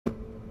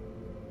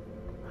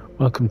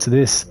Welcome to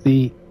this,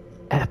 the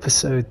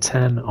episode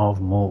 10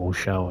 of Mortal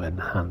Shell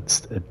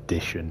Enhanced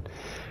Edition.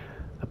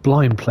 A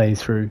blind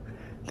playthrough.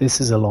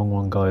 This is a long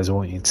one, guys. I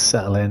want you to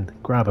settle in,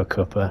 grab a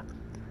cuppa,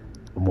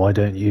 and why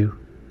don't you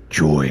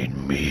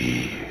join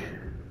me?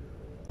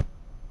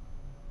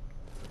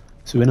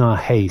 So in our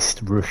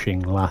haste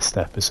rushing last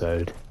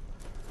episode,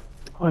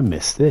 I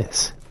missed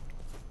this.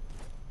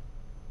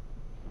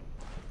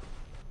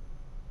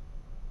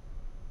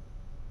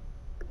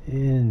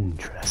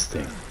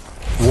 Interesting.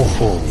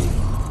 Whoa.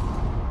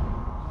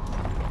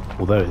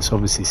 Although it's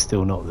obviously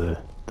still not the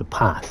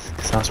path,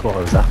 because that's what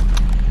I was at.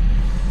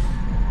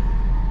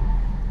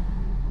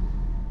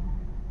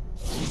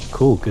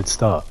 Cool, good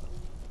start.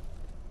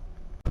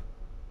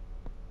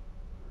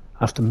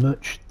 After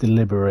much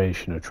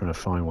deliberation of trying to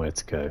find where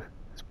to go,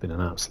 it's been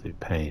an absolute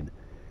pain.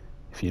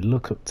 If you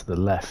look up to the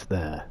left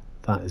there,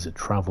 that is a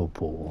travel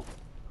portal.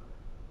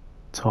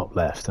 Top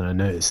left, and I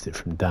noticed it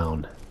from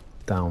down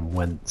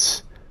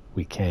whence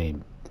we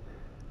came.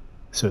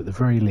 So at the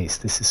very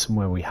least, this is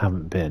somewhere we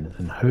haven't been,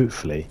 and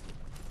hopefully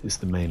it's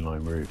the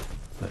mainline route.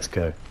 Let's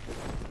go.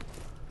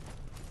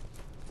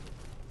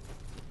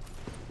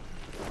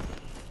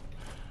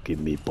 Give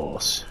me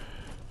boss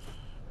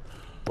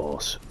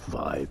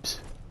vibes.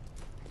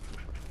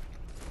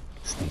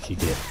 Sneaky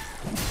git.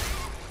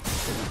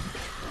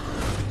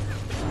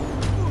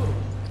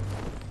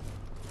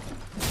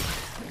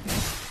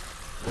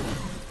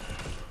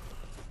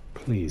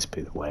 Please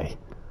be the way.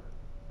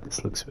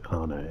 This looks,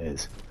 oh no, it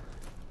is.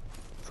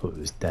 Thought it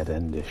was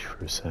dead-endish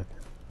for a sec.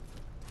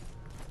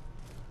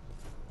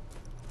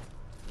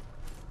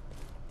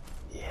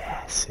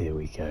 Yes, here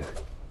we go.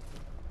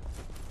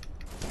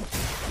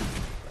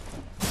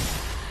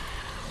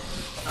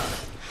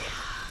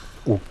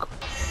 Oh.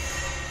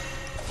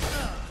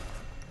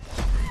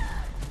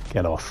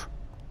 Get off.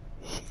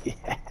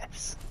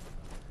 Yes.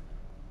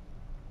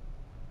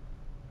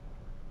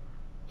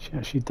 Is she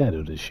actually dead,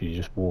 or does she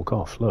just walk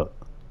off? Look.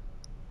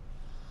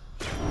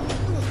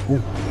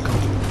 Oh,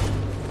 God.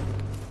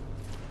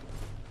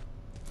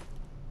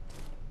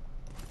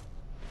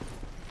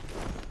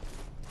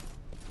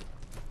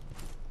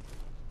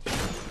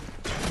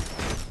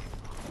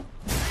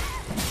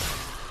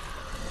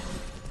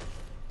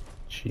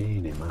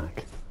 Genie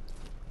Mac.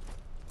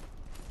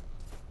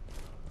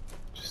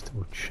 Just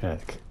double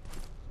check.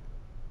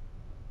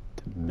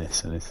 Didn't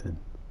miss anything.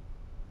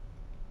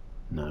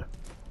 No.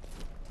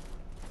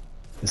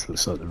 This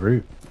looks like the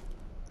route.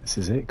 This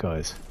is it,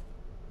 guys.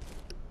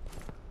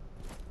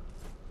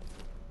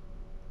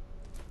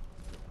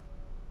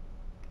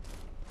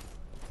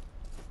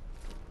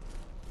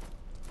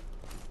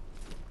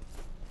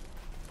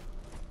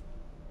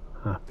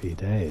 Happy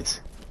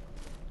days.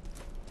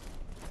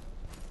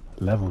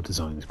 Level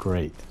design is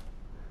great.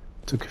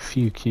 Took a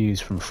few cues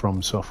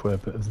from Software,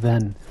 but have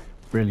then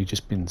really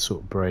just been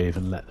sort of brave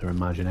and let their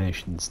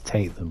imaginations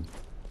take them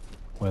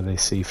where they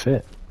see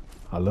fit.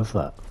 I love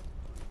that.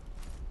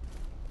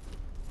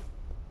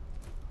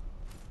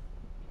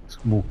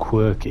 It's more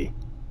quirky,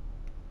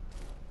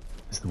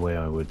 is the way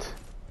I would,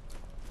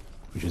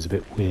 which is a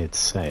bit weird to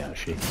say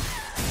actually.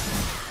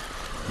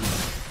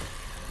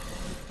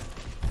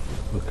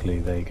 Luckily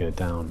they go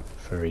down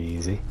very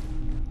easy.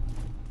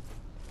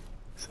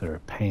 So they're a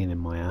pain in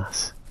my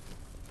ass.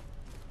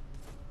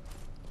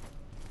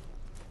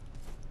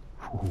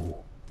 Ooh.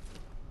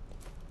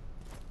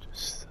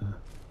 Just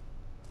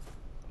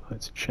like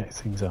to check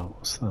things out.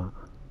 What's that?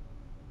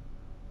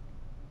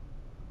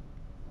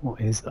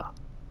 What is that?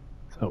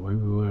 Is that where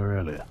we were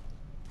earlier?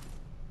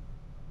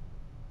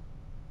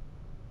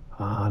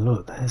 Ah,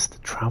 look, there's the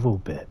travel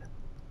bit.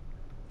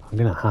 I'm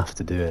gonna have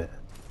to do it.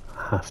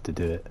 I have to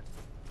do it.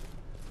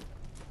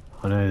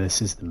 I know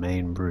this is the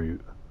main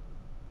route.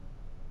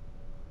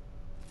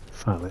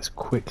 In fact, let's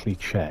quickly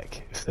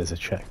check if there's a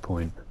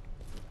checkpoint,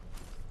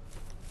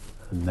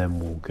 and then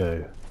we'll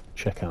go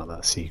check out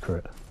that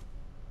secret.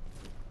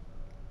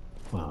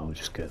 Well, I'll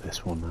just get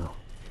this one now.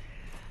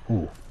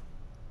 Ooh.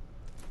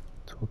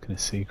 Talking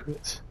of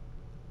secrets.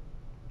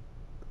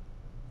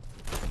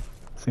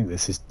 I think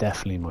this is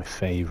definitely my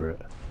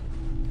favourite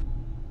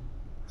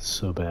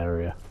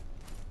sub-area.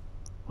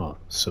 Well,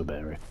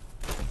 sub-area.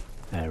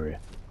 Area.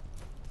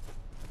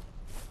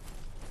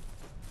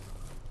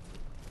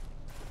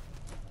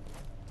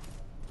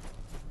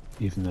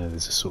 Even though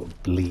there's a sort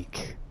of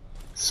bleak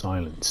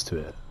silence to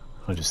it,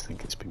 I just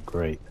think it's been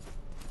great.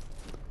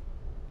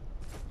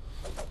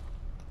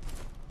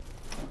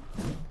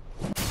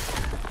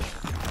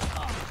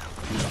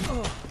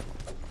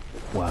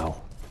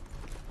 Wow.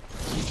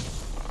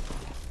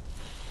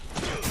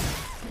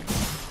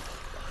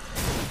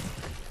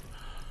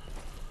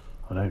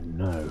 I don't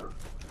know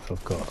if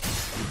I've got...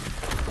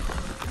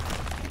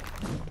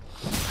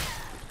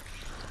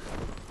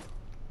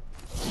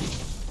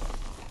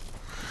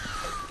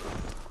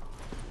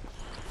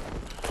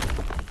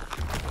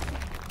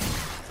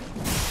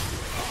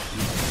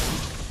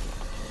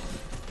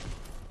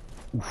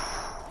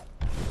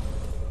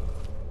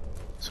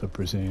 So I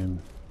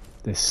presume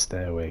this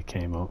stairway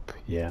came up,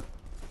 yeah,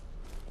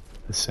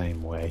 the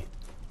same way.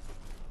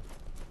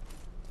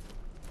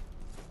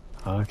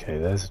 Okay,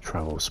 there's a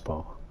travel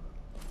spot.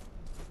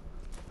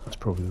 That's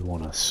probably the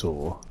one I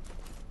saw.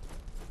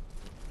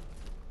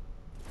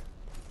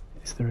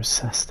 Is there a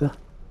cesta?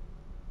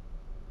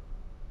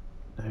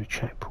 No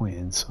checkpoint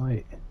in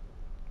sight.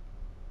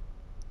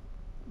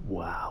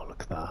 Wow,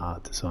 look at that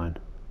art design.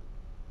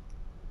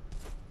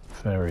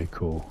 Very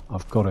cool.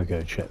 I've got to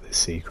go check this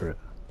secret.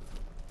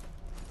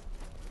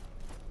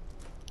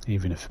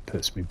 Even if it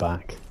puts me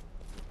back.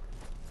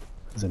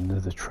 There's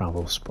another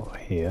travel spot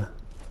here.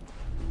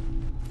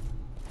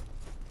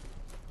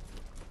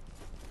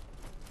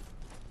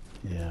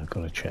 Yeah, I've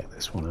got to check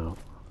this one out.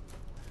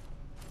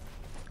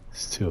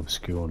 It's too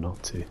obscure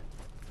not to.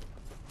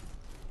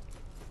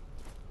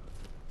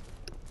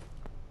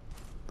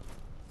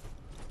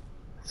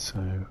 So,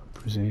 I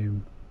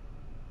presume...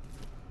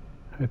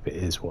 I hope it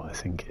is what I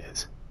think it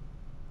is.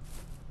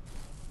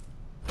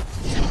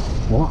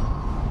 What?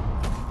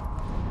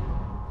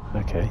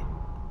 Okay.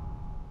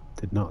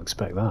 Did not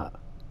expect that.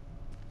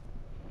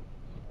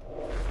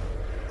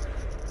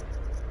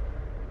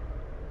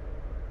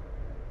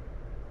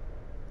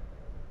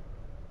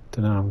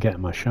 Don't know, I'm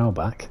getting my shell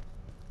back.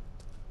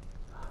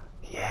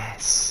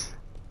 Yes!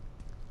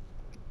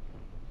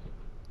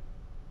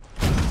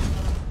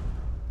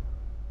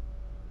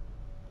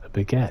 A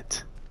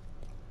baguette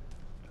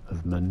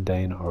of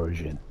mundane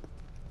origin.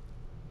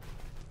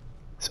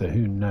 So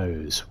who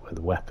knows where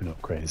the weapon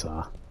upgrades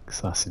are, because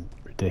that's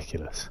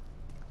ridiculous.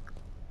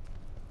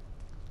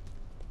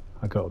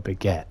 I got a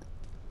baguette.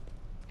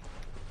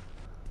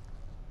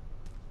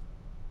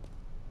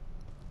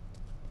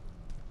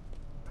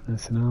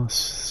 Anything else?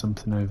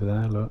 Something over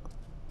there, look.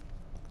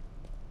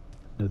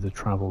 Another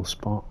travel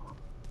spot.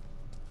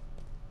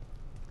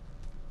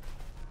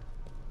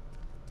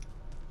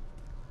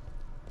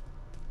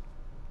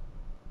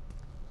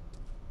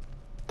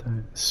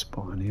 Don't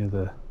spot any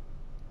other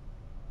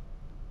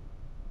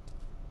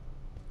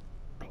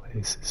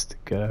places to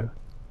go.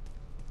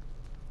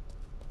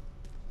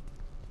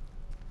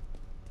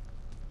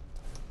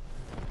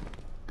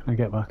 Can I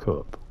get back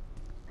up?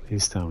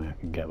 Please tell me I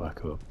can get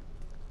back up.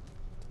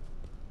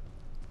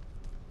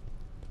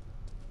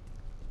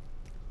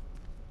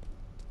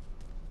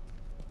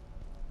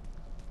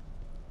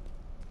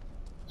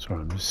 Sorry,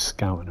 I'm just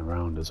scouting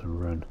around as I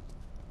run.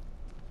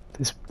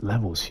 This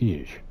level's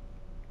huge.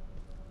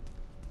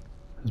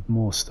 There's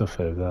more stuff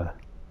over there.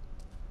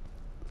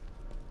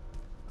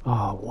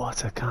 Oh,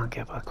 what? I can't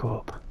get back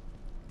up.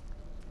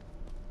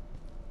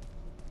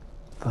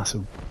 That's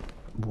a...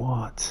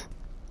 what?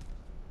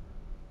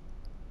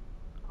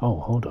 Oh,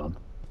 hold on.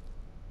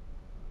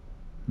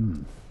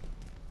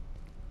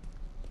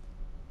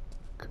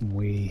 Can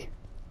we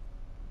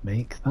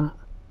make that?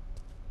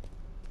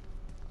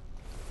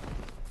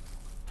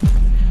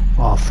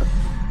 Off.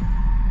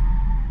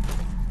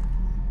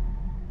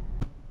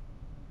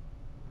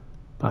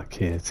 Back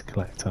here to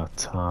collect our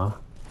tar.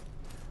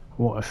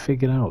 What I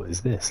figured out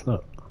is this,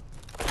 look.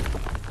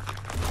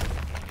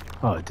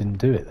 Oh, I didn't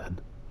do it then.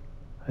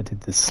 I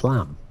did the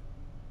slam.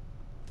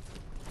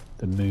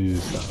 The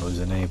move that I was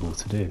unable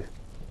to do.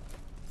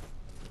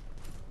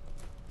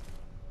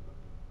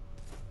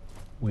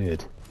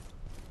 Weird.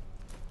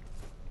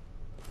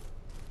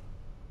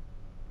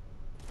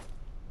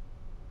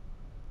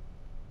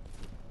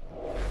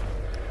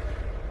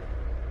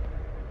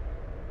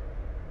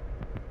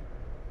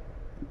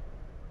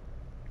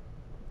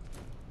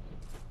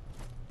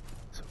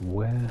 So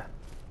where?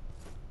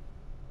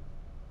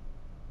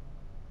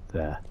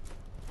 There.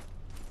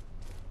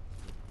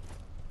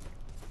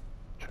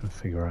 Trying to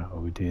figure out how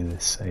we do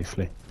this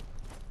safely.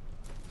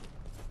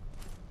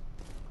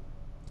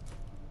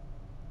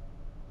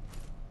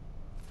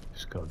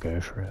 Just got to go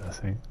for it, I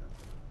think.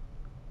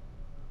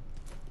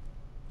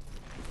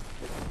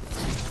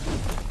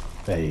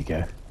 There you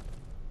go.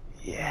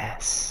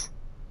 Yes.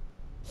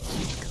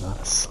 Look at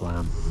that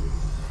slam.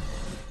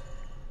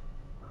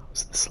 That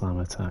was the slam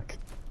attack.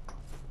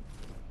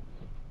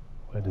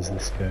 Where does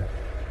this go?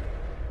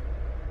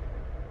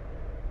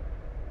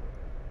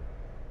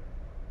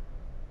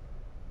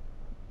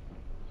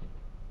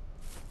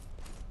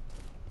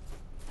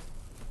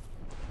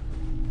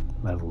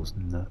 Level's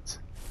nuts.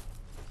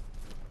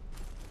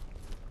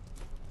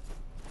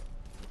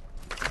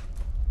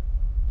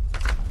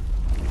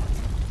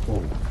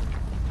 Whoa.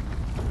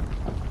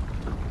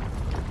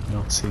 Did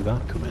not see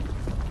that coming.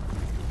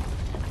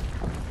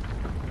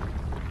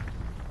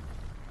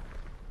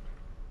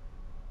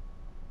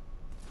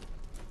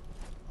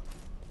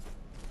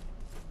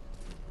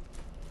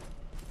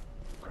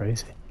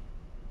 Crazy.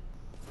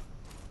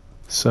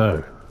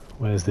 So,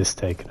 where's this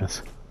taking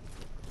us?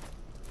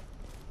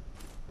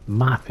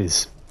 Map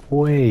is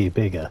way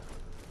bigger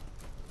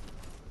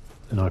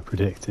than I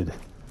predicted.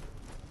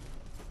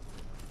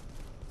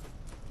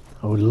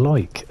 I would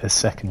like a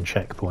second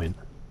checkpoint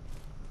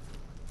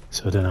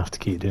so I don't have to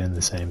keep doing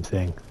the same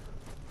thing.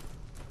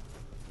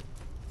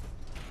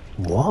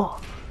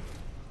 What?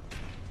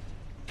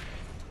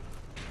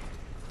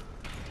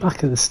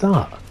 Back at the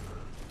start.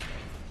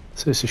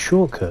 So it's a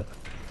shortcut.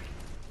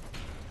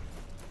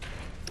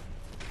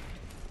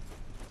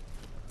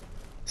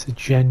 It's a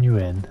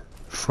genuine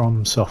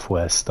From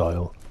Software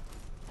style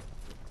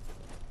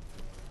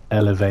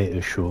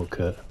elevator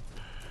shortcut.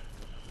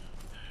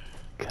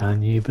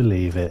 Can you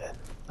believe it?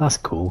 That's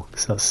cool,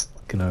 because that's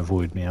going to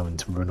avoid me having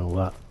to run all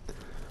that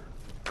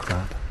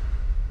crap.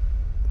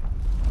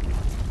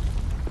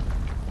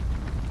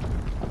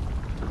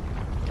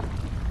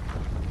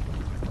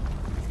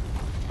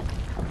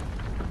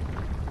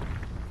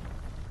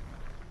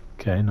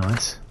 Okay,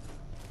 nice.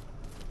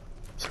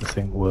 So I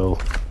think we'll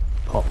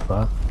pop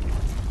that.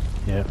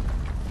 Yep.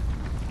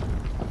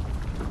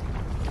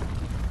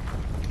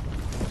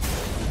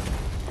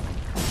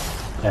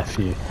 F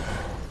you.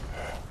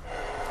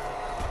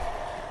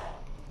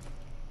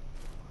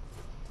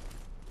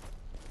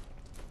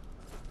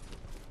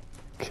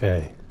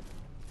 Okay.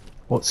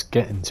 What's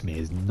getting to me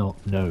is not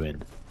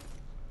knowing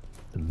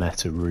the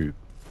meta route.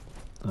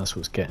 That's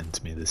what's getting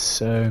to me. There's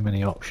so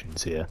many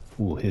options here.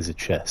 Oh, here's a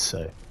chest,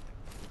 so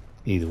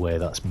either way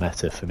that's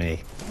meta for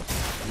me.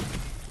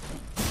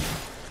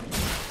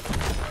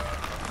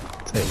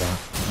 Take that.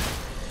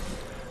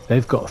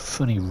 They've got a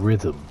funny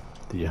rhythm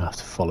that you have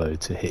to follow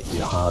to hit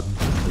your harden,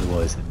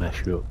 otherwise they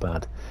mess you up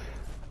bad.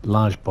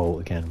 Large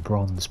bolt again,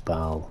 bronze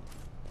bowl.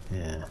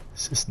 Yeah,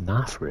 it's just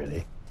naff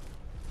really.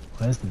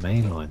 Where's the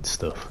mainline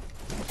stuff?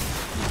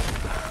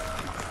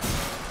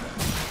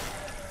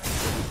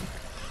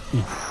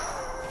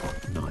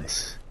 Oof,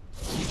 nice.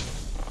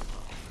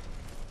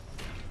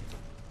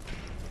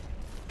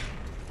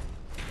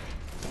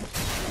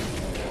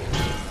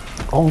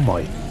 Oh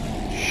my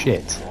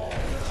shit.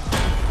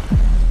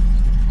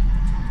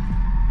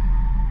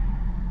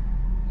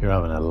 You're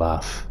having a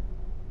laugh.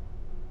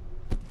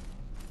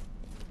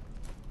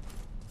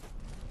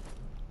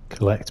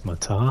 Collect my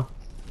tar.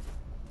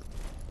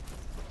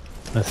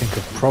 I think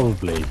I've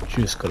probably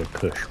just got to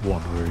push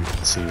one route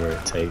and see where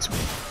it takes me.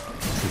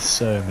 There's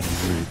so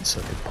many routes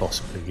I could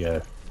possibly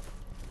go.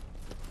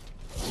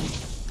 I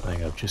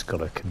think I've just got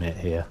to commit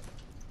here.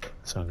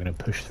 So I'm going to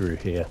push through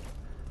here,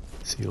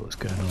 see what's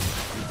going on.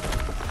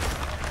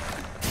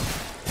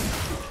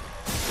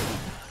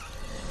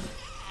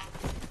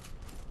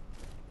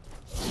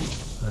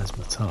 There's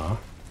my tar.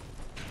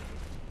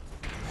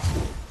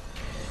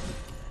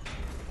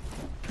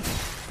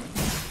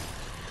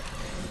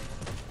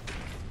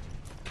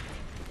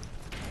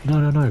 No,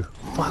 no, no.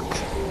 Fuck.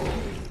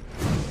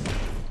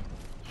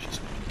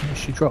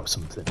 She dropped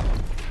something.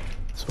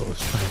 That's what I was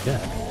trying to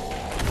get.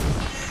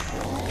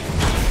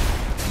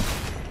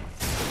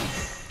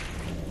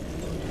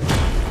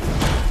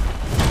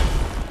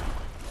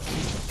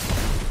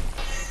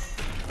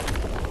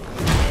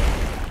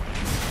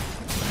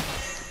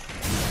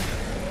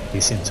 He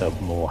seemed to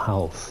have more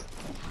health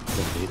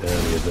than the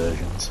earlier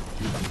versions.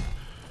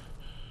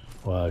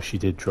 Wow, she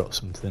did drop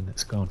something.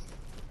 It's gone.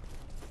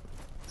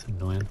 It's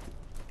annoying.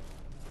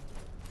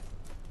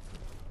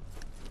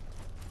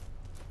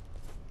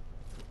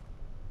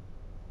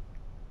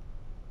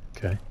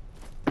 Okay.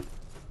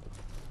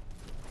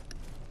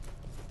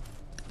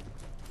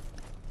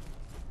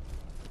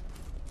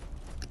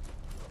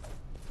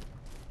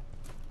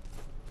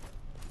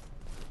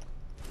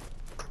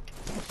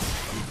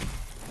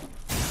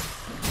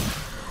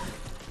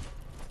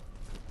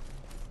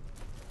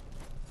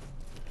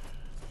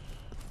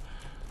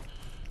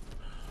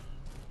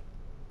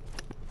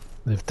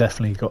 They've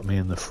definitely got me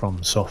in the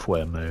From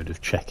Software mode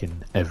of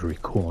checking every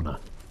corner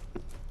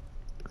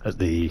at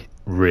the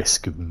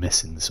risk of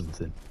missing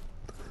something.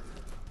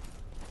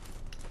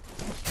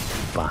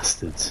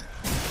 Bastards.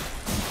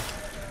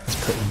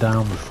 Let's put him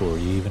down before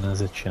he even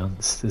has a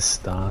chance to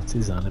start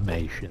his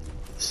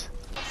animations.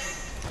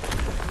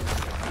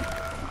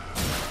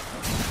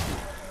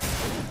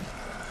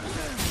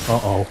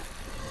 Uh-oh.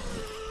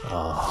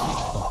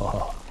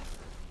 Oh.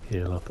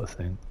 Heal up, I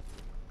think.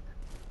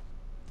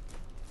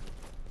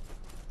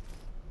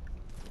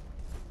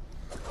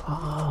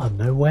 Ah,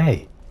 no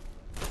way.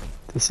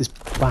 This is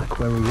back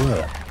where we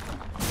were.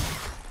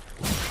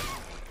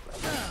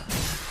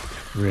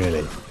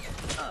 Really?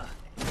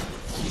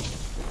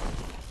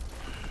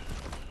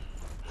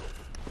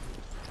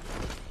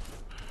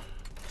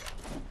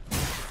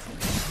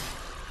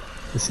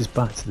 This is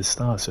back to the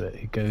start, so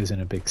it goes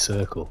in a big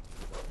circle.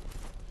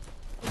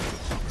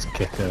 Let's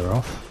kick her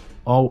off.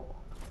 Oh!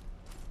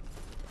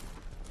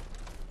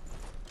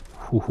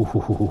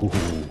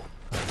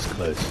 That was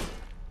close.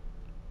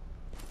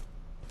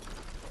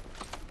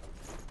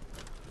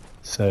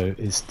 So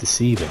it's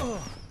deceiving.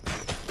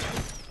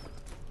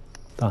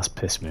 That's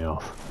pissed me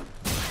off.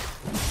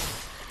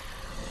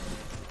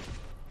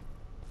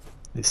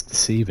 It's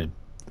deceiving.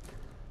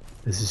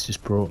 This has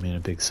just brought me in a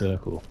big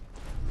circle.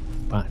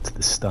 Back to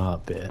the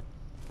start bit.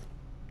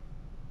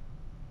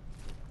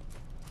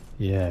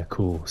 Yeah,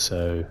 cool.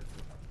 So,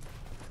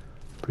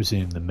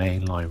 presume the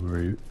mainline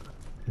route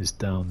is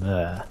down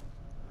there.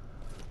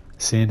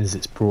 Seeing as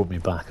it's brought me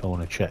back, I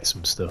want to check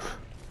some stuff.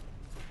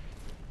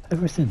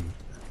 Everything.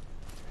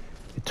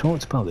 It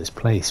talked about this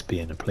place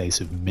being a place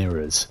of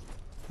mirrors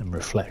and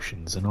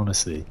reflections, and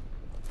honestly,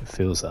 it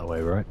feels that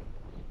way, right?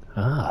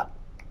 Ah.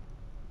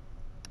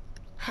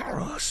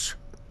 Harros.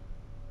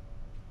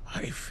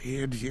 I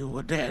feared you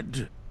were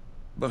dead,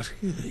 but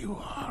here you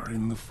are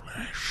in the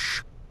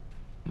flesh.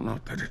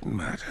 Not that it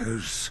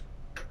matters.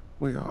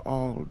 We are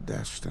all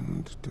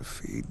destined to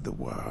feed the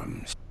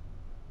worms.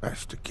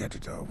 Best to get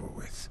it over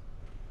with.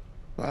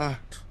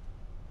 But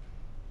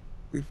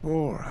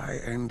before I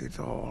end it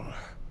all,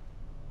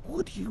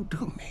 would you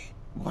do me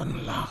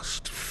one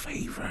last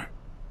favor?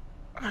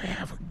 I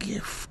have a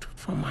gift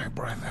for my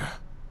brother,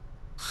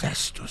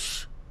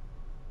 Cestus.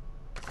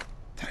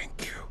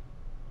 Thank you.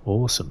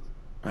 Awesome.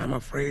 I'm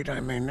afraid I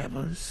may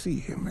never see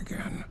him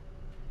again.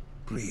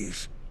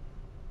 Please,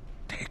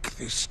 take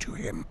this to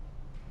him.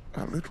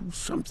 A little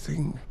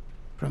something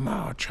from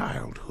our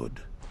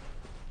childhood.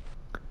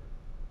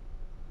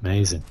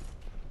 Amazing.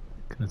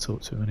 Can I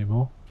talk to him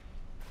anymore?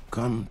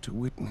 Come to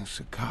witness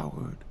a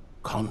coward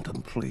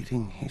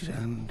contemplating his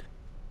end.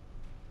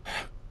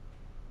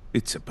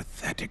 It's a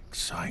pathetic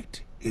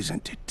sight,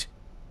 isn't it?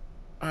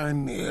 I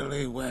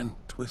nearly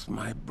went with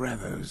my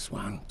brothers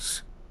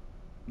once.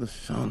 The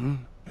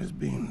sun has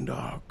been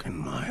dark in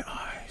my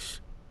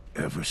eyes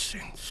ever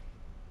since.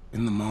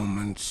 In the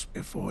moments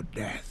before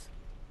death,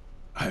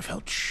 I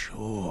felt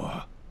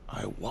sure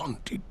I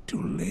wanted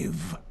to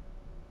live.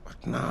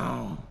 But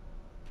now,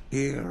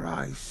 here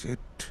I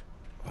sit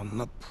on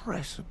the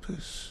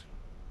precipice,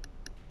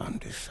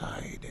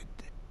 undecided.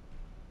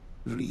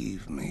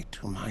 Leave me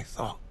to my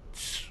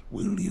thoughts,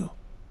 will you?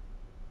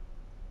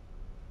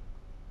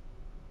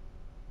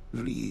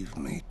 Leave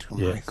me to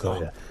my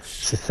thoughts.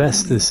 So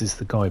Festus is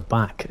the guy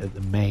back at the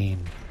main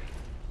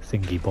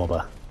thingy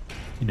bobber.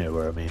 You know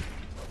where I mean.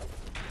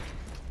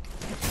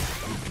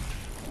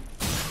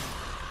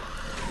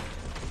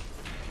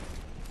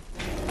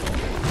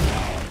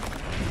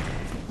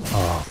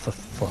 Oh, for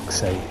fuck's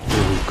sake.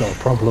 Here we've got a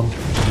problem.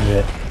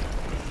 Yeah.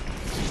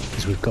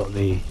 Because we've got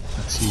the...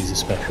 Let's use a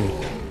special.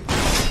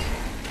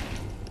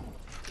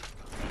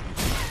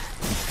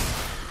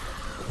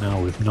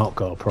 Now we've not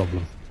got a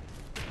problem.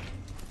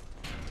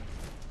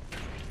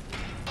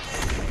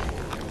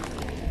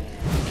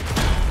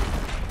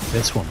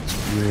 This one's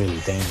really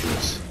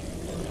dangerous.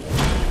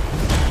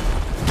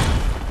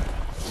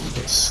 It's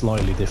got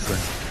slightly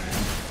different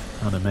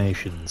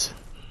animations.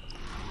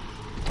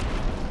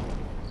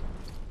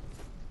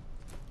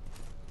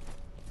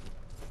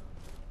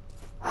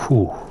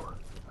 Whew,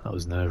 that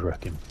was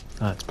nerve-wracking.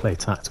 I had to play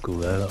tactical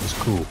there, that was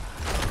cool.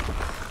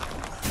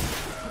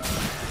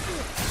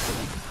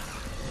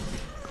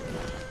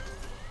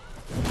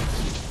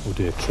 We'll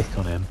do a kick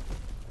on him,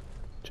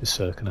 just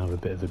so I can have a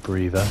bit of a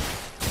breather.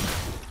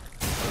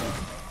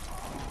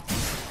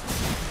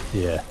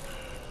 Yeah,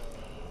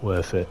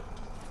 worth it.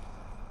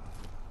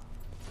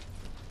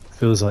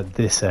 Feels like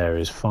this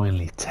area is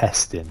finally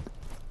testing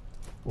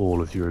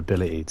all of your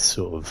ability to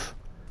sort of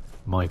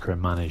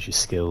micromanage your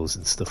skills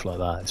and stuff like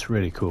that. It's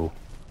really cool.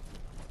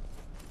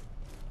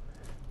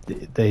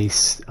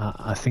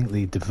 I think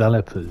the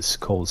developers,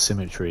 Cold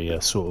Symmetry,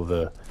 are sort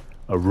of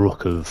a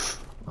rook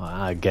of,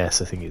 I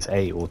guess, I think it's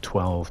 8 or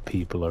 12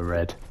 people I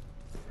read,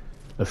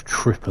 of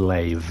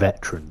AAA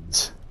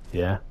veterans,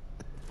 yeah?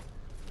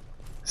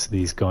 So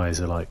these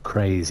guys are like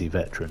crazy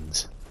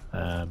veterans,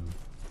 and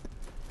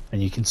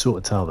you can sort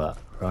of tell that,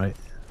 right?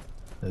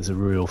 There's a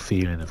real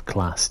feeling of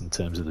class in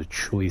terms of the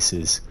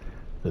choices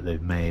that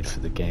they've made for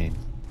the game.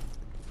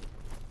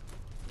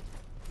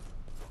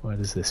 Where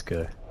does this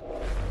go?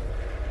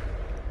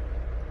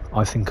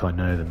 I think I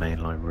know the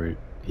mainline route.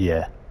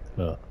 Yeah,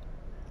 look.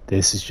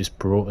 This has just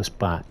brought us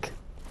back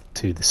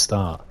to the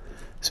start.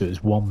 So it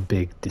was one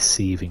big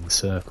deceiving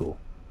circle.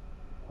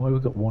 Why have we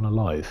got one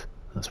alive?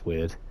 That's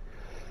weird.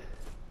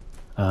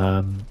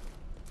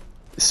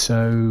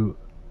 So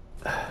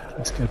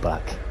let's go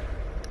back.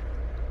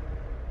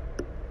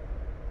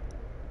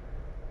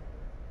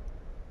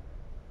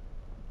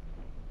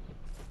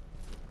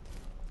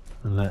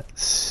 And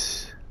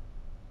let's...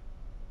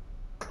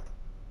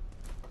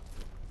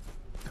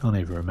 Can't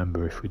even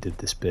remember if we did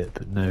this bit,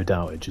 but no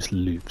doubt it just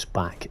loops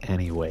back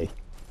anyway,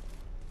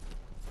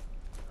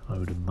 I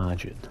would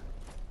imagine.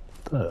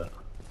 But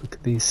look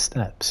at these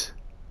steps.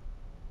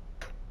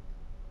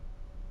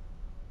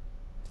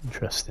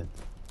 Interesting.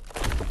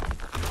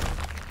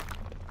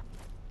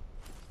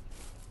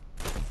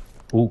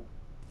 Oh,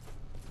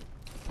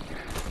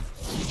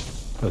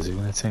 is it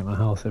going to take my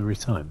health every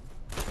time?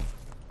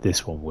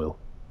 This one will.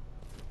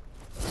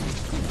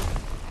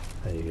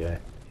 There you go.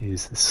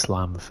 Use the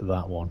slam for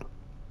that one.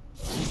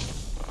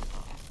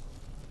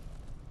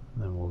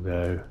 And then we'll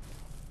go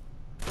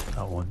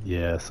that one.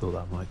 Yeah, I thought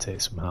that might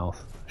take some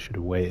health. I should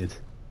have waited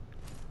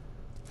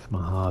for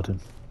my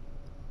harden.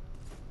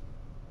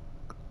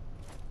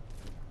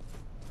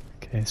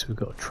 Okay, so we've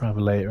got a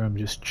travelator. I'm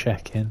just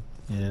checking.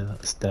 Yeah,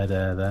 that's dead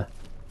air there.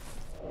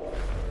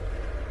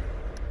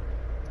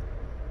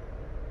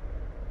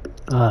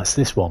 Ah, it's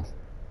this one.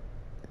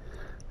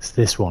 It's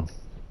this one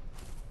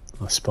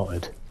I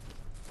spotted.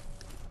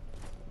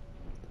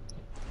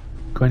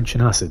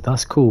 Quenching Acid,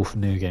 that's cool for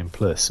New Game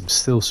Plus. I'm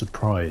still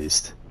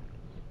surprised.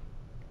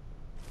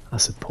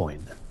 That's a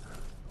point.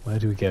 Where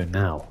do we go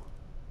now?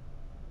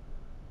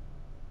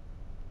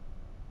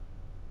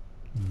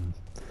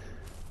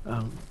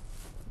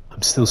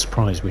 I'm still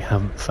surprised we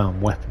haven't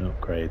found weapon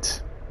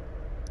upgrades.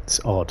 It's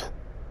odd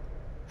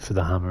for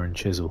the hammer and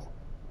chisel.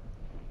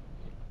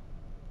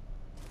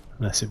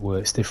 Unless it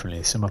works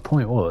differently. So my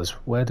point was,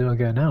 where do I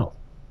go now?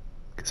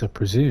 Because I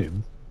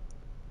presume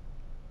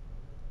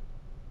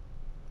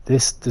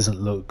this doesn't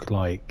look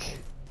like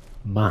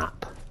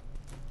map.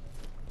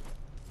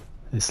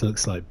 This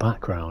looks like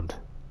background.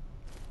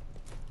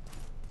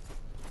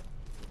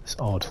 It's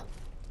odd.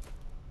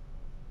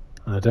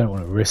 And I don't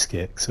want to risk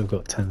it because I've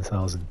got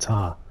 10,000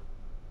 tar.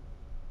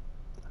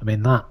 I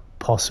mean, that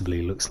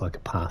possibly looks like a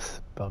path,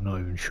 but I'm not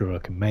even sure I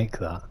can make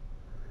that.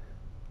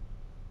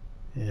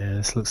 Yeah,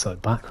 this looks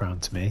like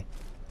background to me.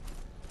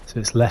 So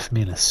it's left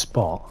me in a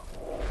spot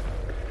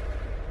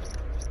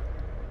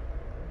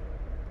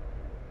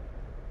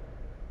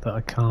that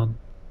I can't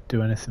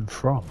do anything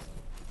from.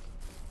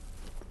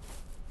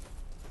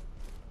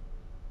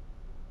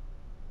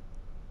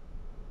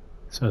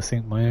 So I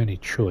think my only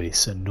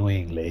choice,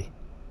 annoyingly,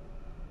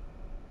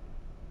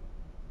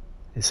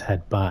 is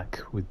head back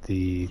with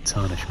the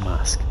tarnished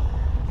mask.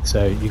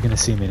 So you're going to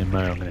see me in a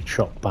moment. I'm going to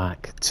chop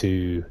back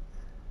to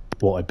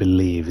what I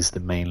believe is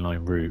the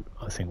mainline route.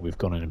 I think we've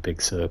gone in a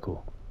big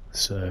circle.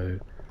 So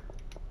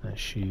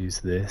let's use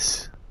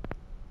this.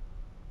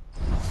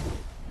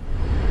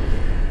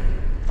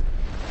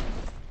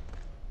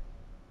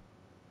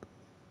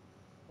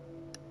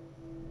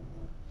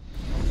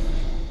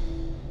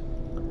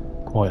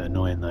 Quite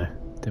annoying though.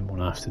 Didn't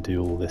want to have to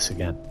do all this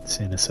again.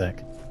 See you in a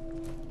sec.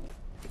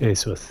 Okay,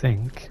 so I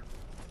think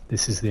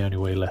this is the only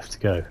way left to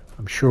go.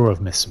 I'm sure I've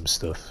missed some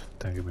stuff,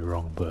 don't get me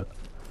wrong, but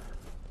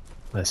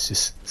let's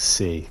just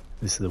see.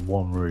 This is the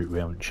one route we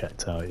haven't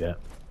checked out yet.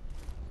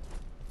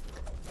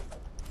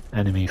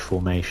 Enemy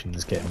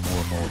formations getting more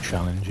and more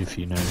challenge, if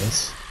you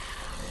notice.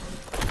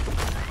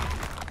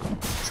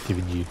 It's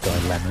giving you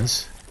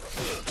dilemmas.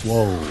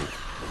 Whoa!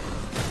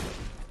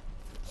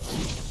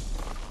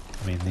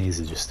 I mean,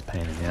 these are just a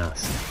pain in the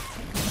ass.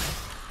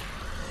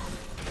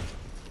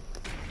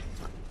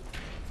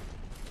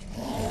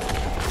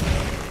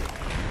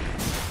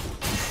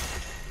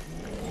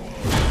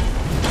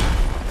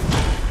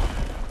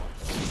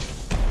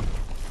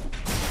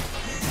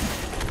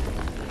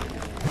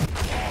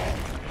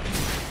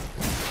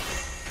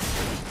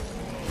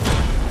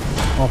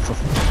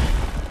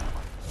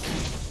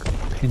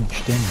 Got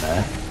pinched in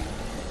there.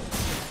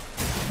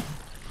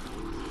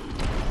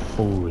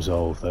 Full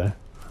resolve though.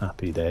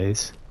 Happy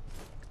days.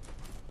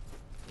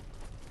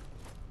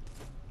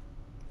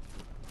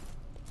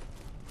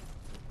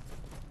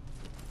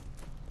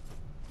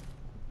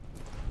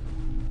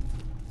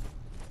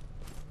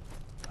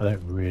 I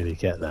don't really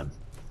get them.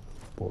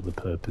 What the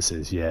purpose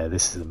is. Yeah,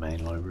 this is the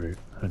mainline route,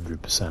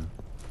 100%.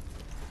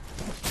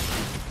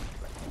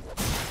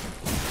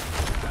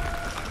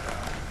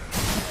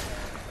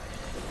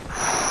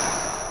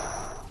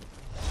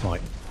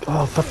 Right.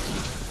 Oh, fuck.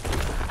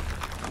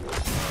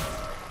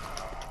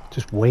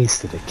 Just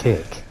wasted a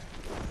kick.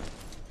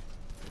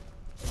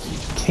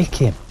 Kick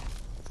him.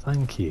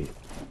 Thank you.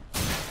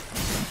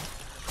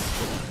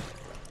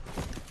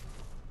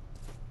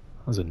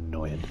 That was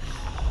annoying.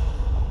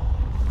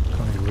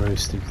 Can't be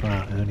roasted for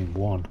that, only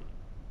one.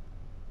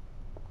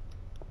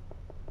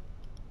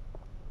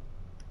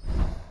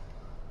 I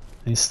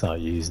need to start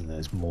using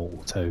those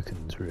mortal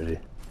tokens, really.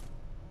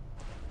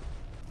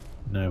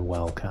 No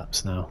well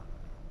caps now.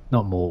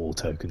 Not mortal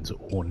tokens,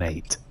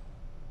 ornate.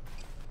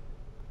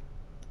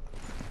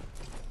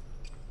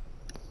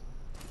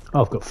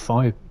 Oh, I've got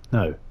 5.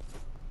 No.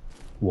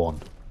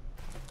 1.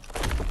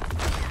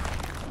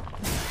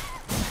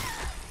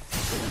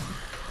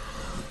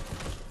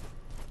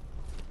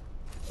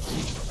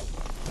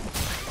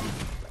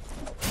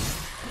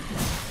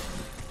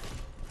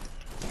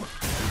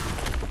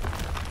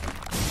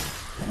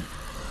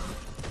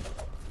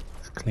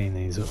 Let's clean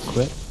these up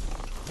quick.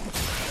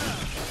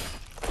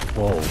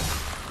 Whoa.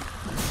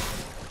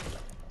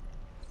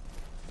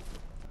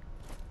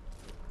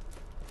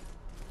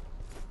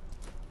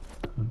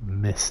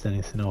 Missed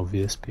anything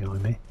obvious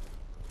behind me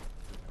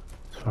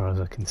as far as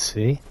I can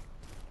see.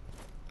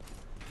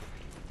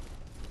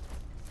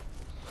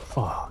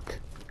 Fuck.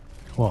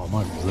 Well, I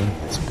might run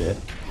this bit.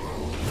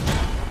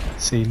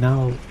 See,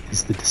 now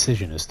is the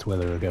decision as to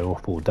whether I go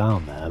up or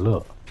down there.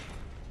 Look,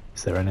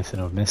 is there anything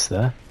I've missed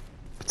there?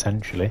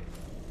 Potentially.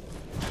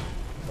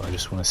 But I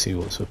just want to see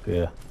what's up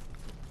here.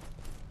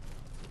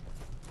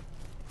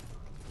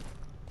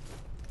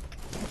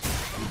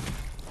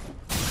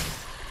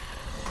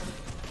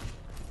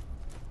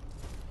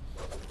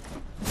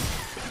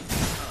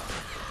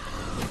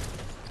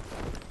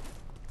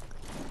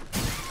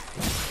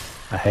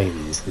 I hate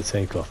these, they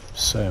take off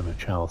so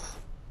much health.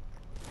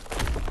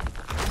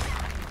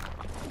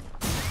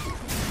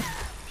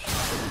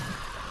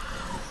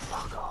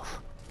 Fuck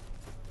off.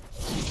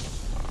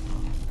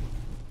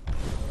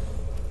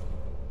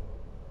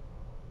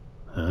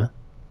 Huh?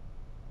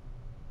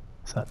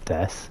 Is that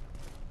death?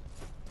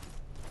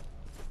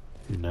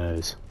 Who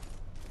knows?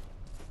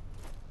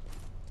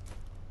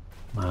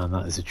 Man,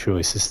 that is a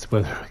choice as to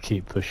whether I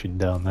keep pushing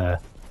down there.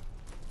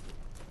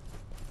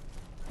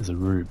 There's a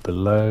route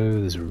below,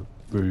 there's a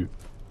route...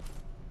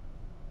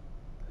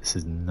 This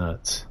is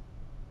nuts.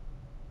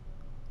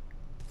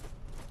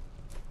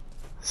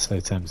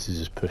 So tempted to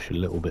just push a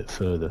little bit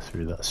further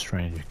through that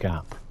strange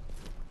gap.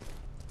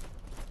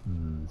 I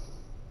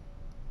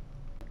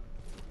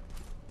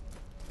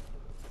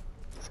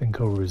think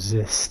I'll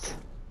resist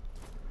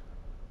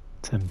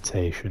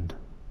temptation.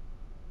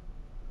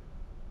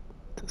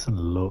 Doesn't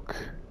look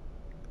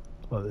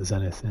like there's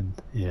anything.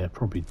 Yeah,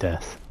 probably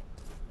death.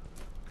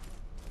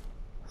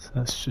 So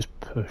let's just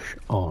push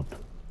on.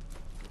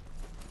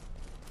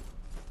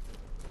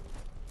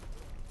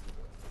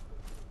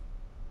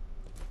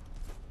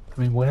 I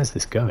mean, where's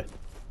this going?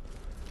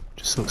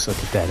 Just looks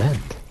like a dead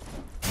end.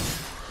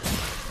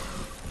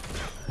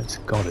 It's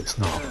God, it's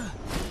not.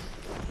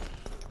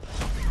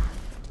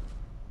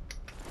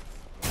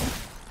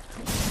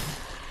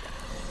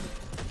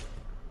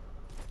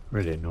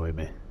 Really annoyed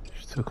me.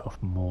 She took off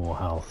more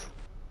health.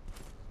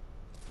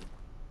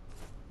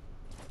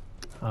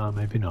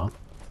 Maybe not.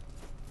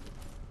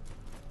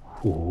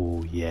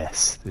 Oh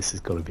yes, this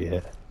has got to be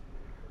it.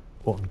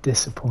 What I'm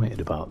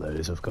disappointed about though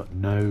is I've got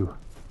no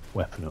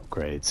weapon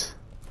upgrades.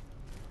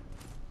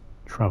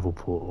 Travel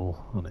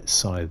portal on its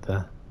side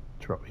there.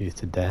 Drop you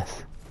to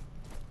death.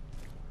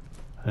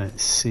 I don't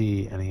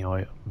see any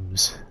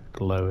items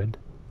glowing.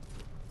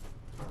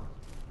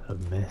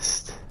 I've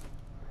missed.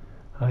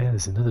 Oh yeah,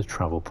 there's another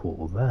travel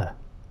portal there.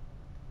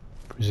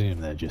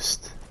 Presume they're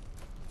just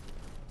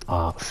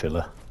art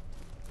filler.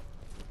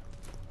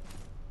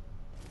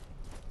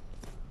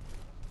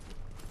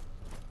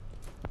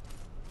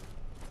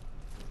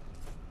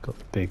 Got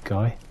the big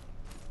guy.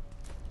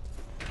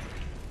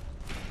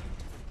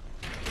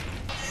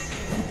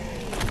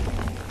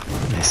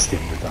 Missed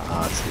him with that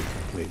arty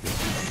completely.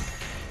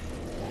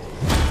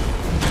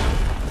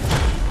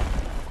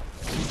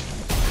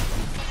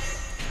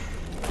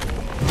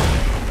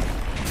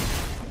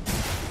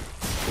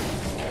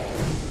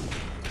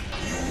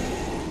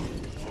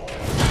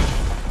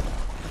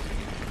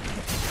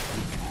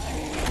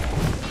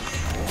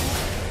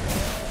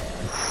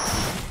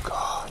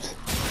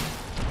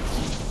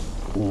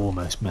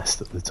 Almost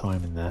messed up the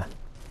timing there.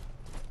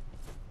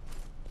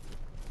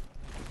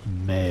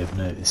 May have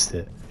noticed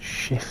it.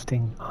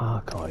 Shifting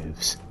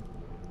archives.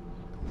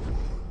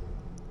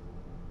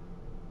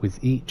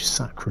 With each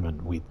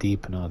sacrament we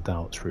deepen our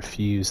doubts,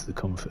 refuse the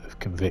comfort of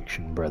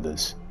conviction,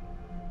 brothers.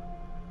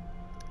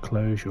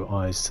 Close your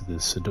eyes to the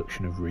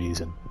seduction of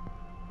reason.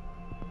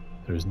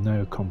 There is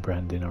no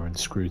comprehending our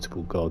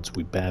inscrutable gods,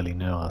 we barely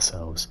know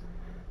ourselves.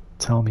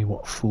 Tell me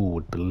what fool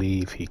would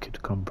believe he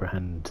could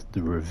comprehend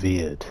the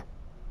revered.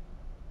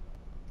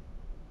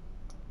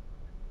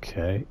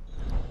 Okay.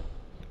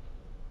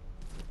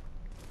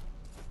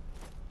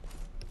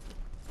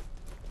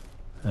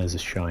 There's a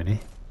shiny.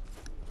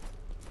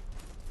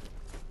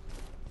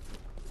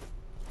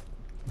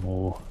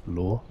 More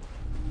lore.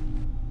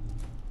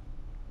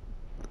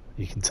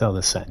 You can tell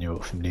they're setting you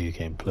up for New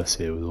Game Plus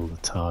here with all the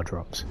tar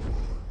drops.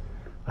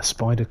 A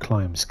spider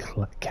climbs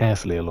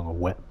carefully along a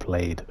wet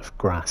blade of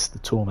grass. The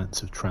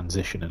torments of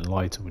transition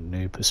enlighten with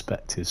new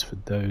perspectives for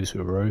those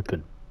who are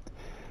open.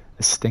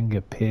 A stinger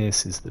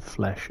pierces the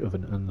flesh of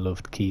an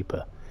unloved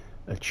keeper.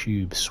 A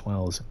tube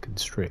swells and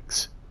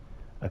constricts.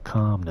 A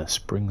calmness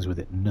brings with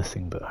it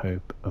nothing but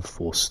hope of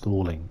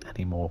forestalling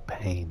any more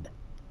pain.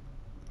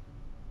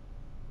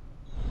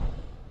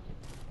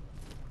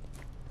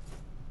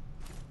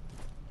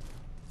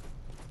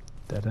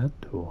 Dead end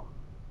or?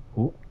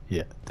 Oh,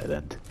 yeah, dead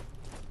end.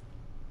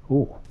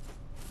 Oh.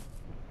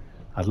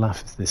 I'd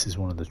laugh if this is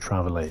one of the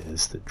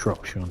travelators that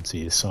drops you onto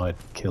your side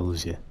and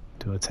kills you.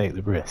 Do I take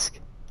the risk?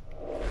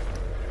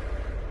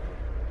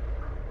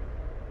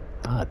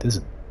 Ah, it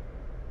doesn't.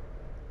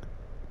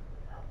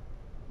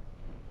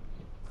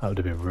 That would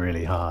have been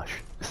really harsh.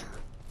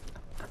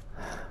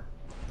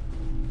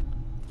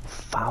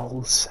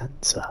 Foul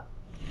sensor.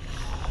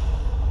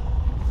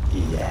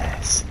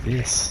 Yes,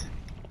 this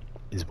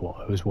is what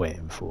I was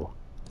waiting for.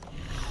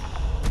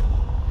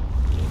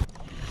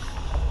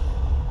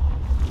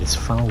 This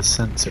foul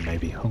censer may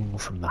be hung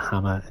from the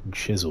hammer and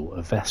chisel.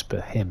 A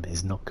vesper hymn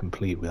is not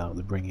complete without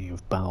the ringing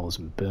of bells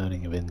and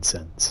burning of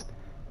incense.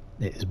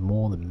 It is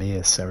more than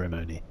mere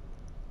ceremony.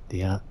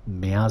 The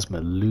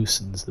miasma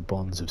loosens the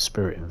bonds of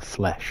spirit and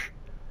flesh,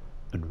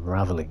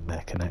 unravelling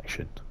their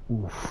connection.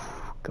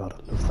 Oof, God,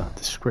 I love that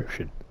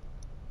description.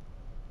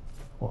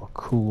 What a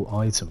cool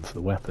item for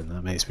the weapon.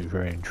 That makes me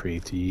very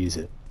intrigued to use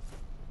it.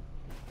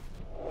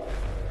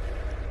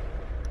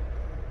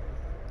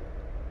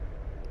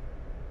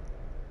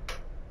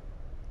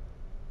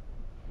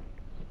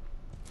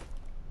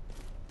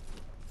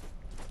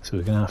 So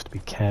we're going to have to be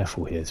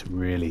careful here to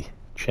really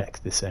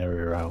check this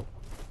area out,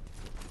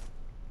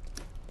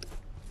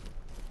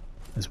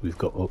 as we've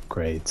got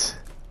upgrades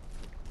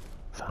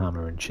for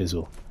hammer and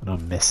chisel, and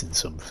I'm missing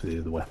some for the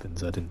other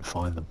weapons. I didn't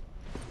find them,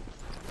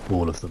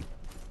 all of them,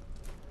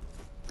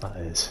 that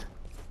is.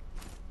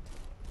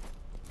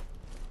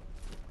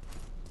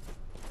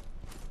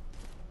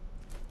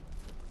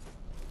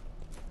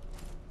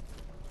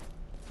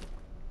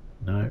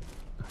 No,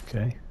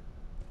 okay.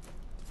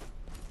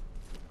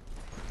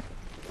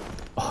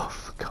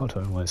 God,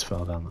 I almost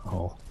fell down that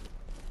hole.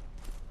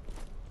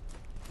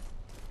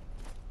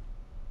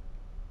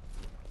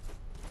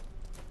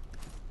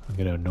 I'm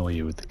going to annoy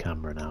you with the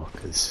camera now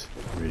because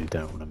I really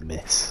don't want to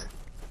miss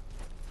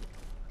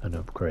an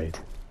upgrade,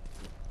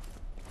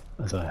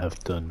 as I have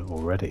done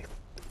already.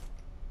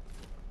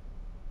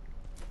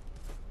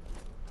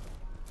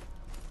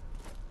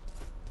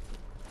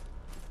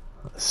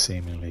 That's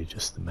seemingly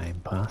just the main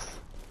path.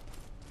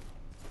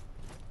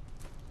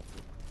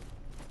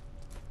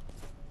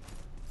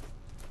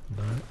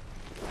 No.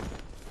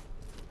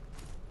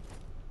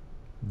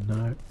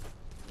 No.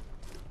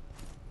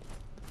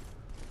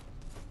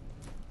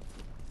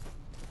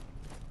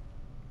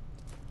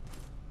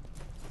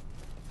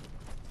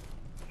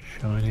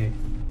 Shiny.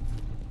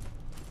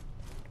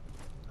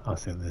 I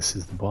think this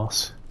is the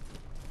boss.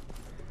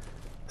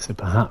 So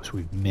perhaps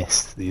we've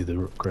missed the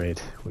other upgrade,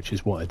 which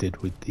is what I did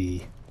with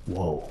the...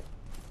 Whoa.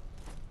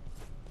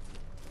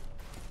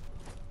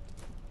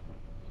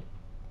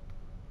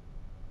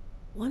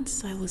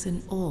 Once I was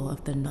in awe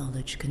of the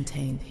knowledge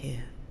contained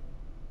here.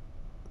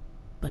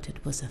 But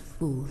it was a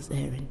fool's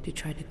errand to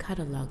try to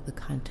catalog the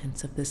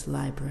contents of this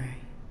library.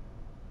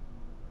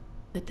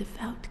 The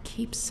devout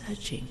keep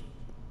searching,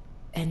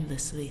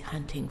 endlessly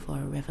hunting for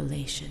a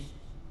revelation,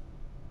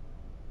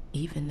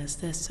 even as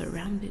they're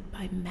surrounded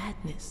by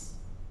madness.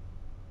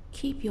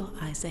 Keep your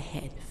eyes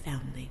ahead,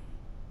 foundling.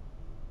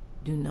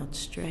 Do not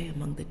stray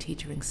among the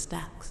teetering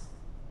stacks.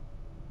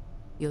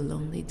 You'll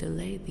only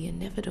delay the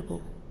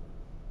inevitable.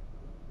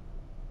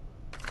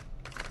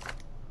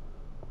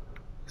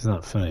 Isn't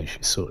that funny?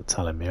 She's sort of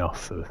telling me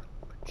off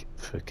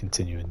for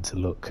continuing to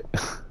look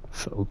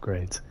for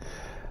upgrades.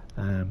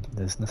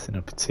 There's nothing I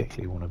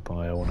particularly want to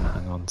buy. I want to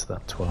hang on to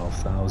that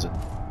 12,000.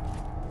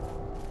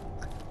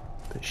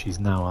 But she's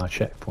now our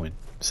checkpoint,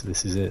 so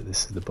this is it.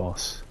 This is the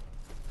boss.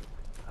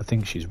 I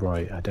think she's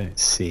right. I don't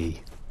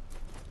see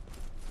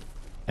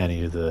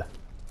any other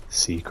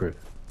secret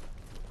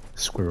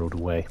squirreled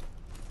away.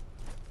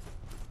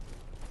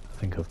 I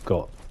think I've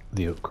got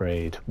the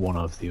upgrade, one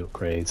of the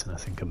upgrades, and I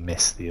think I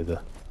missed the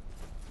other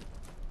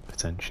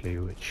potentially,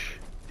 which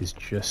is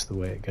just the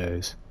way it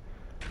goes.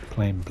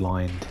 Playing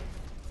blind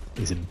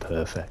is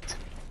imperfect,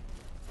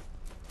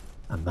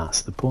 and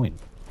that's the point.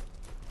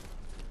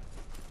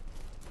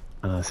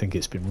 And I think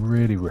it's been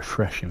really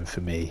refreshing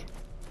for me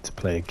to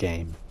play a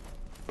game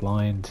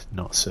blind,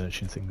 not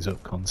searching things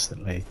up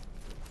constantly.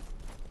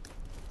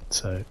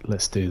 So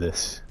let's do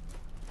this.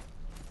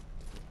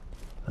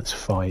 Let's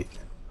fight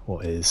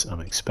what is,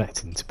 I'm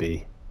expecting to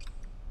be,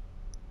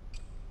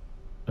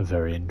 a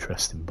very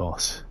interesting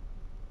boss.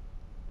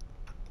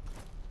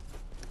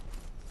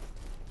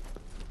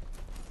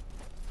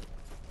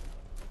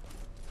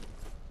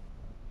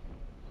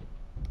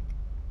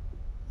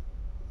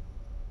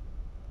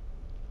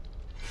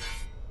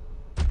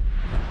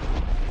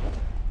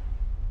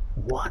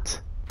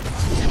 What?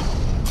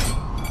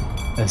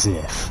 As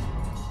if.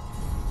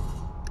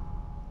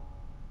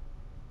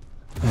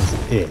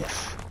 As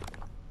if.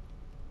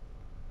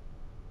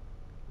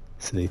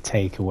 So they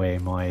take away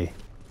my...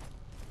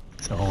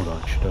 So hold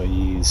on, should I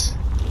use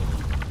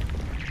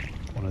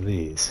one of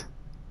these?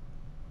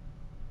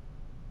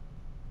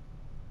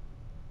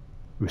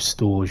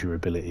 Restores your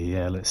ability,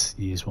 yeah, let's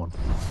use one.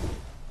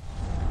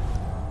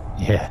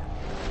 Yeah.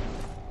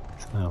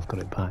 So now I've got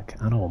it back,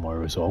 and all my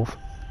resolve.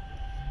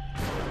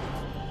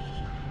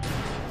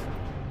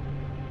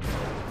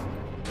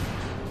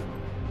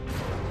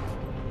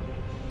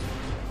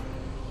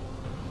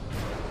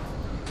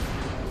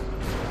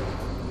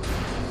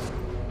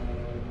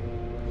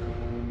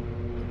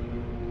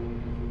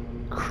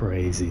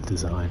 Crazy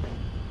design.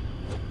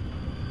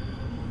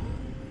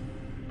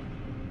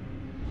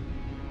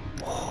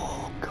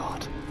 Oh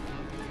god.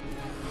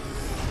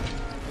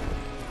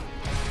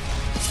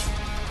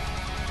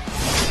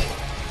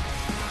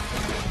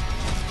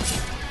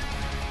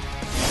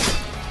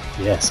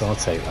 Yes, I'll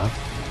take that.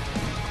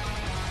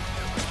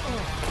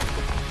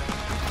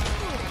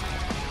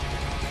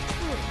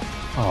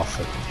 Oh,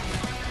 fuck.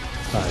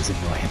 That is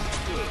annoying.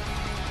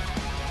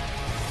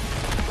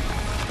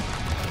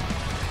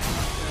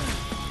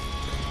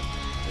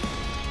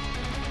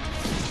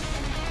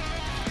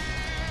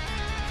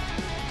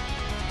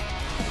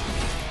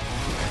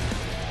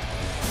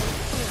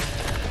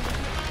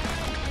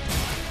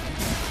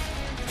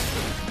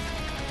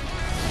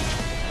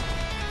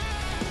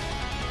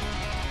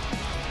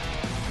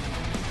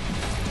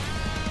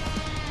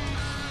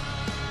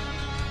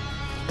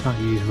 Can't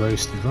use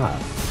roasted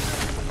rat.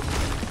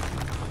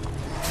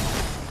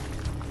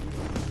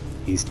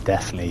 He's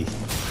definitely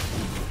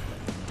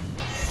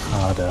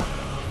harder.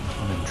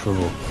 I'm in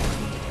trouble.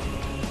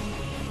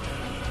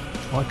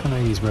 Why can't I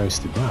use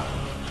roasted rat?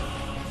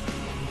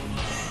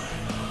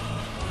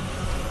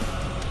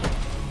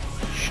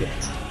 Shit.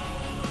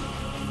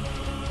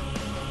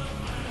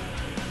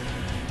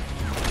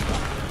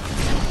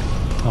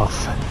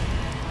 Off.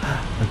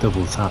 I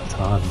double tapped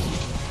hard.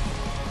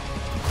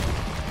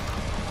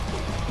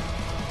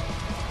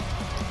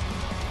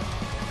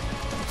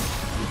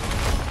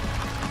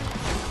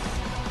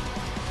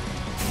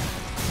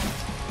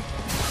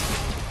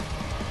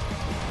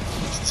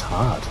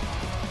 hard.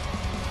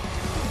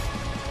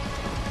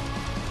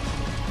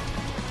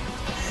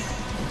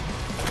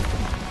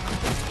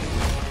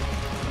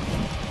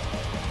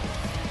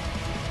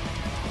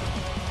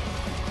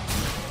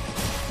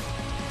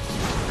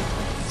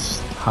 It's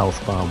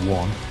health bar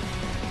 1.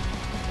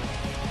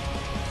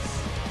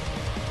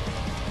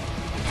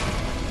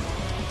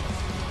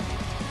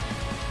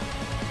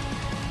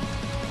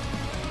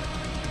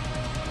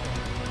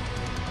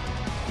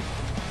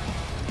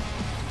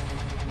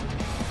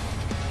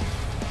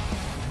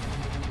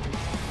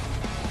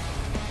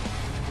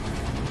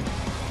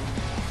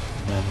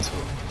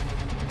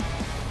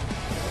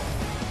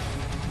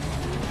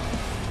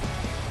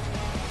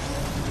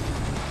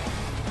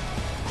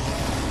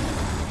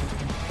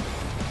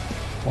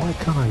 Why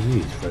can't I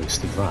use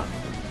roasted rat?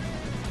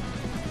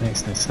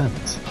 Makes no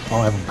sense.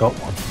 Oh, I haven't got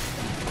one.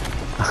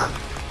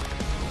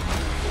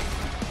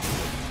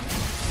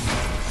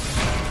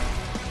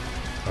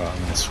 Alright, I'm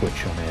going to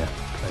switch on here.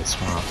 Play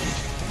smart.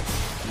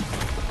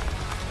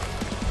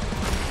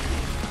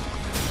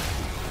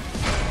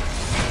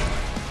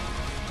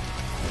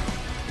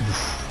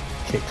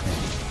 Kicked me.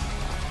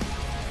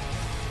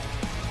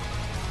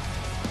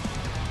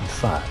 In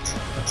fact,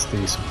 let's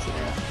do something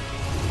here.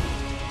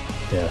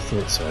 Yeah, I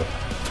thought so.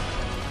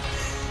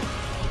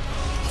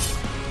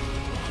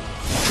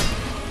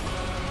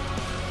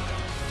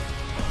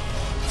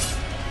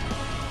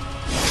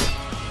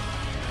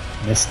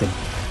 Missed him.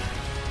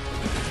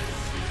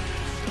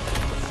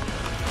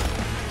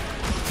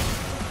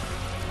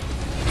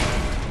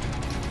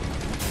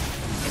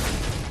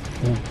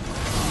 Ooh.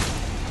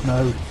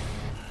 No.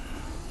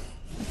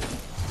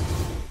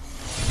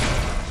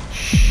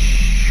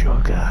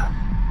 Sugar.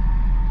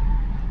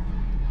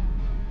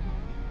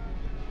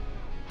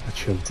 I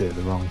chugged it at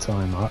the wrong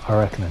time. I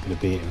reckon I could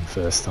have beat him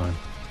first time.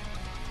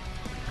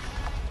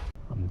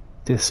 I'm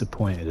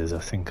disappointed as I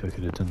think I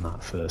could have done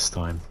that first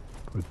time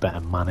with better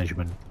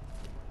management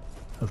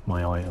of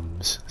my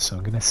items. So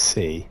I'm going to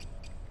see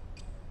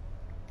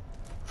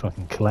if I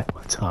can collect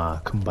my tar,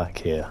 come back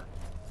here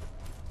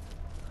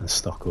and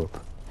stock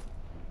up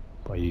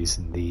by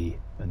using the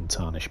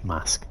untarnished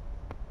mask.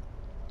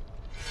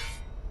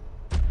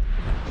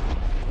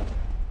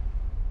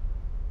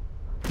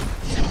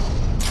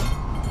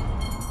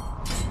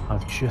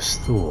 I've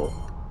just thought,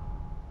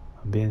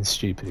 I'm being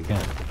stupid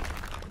again,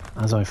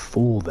 as I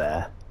fall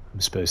there I'm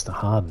supposed to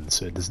harden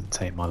so it doesn't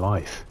take my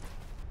life.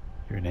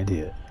 You're an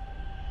idiot.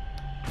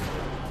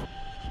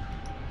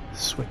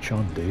 Switch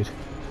on, dude.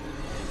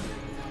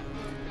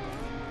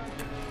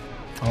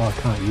 Oh, I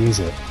can't use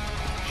it.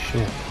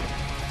 Shit.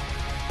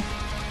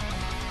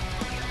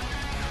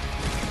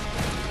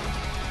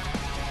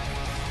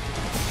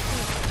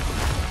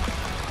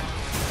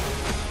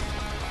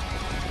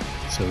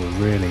 So we're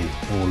really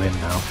all in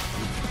now.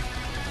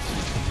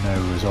 With no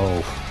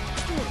resolve.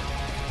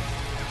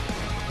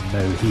 And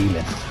no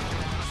healing.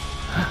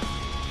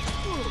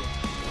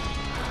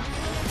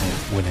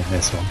 Winning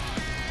this one.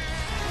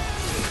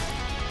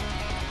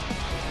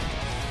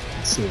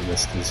 Let's see what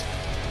this does.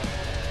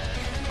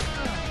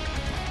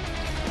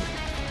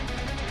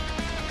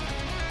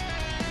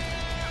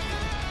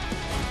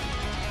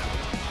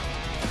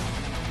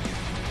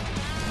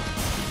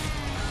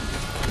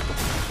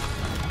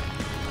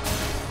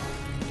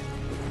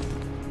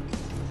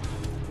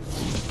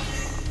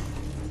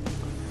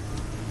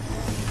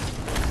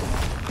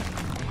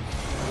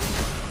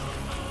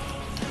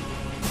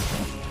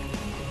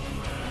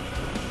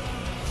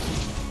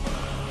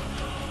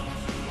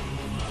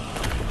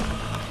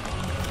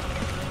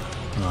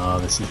 Oh,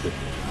 this is the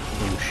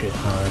bullshit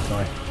hard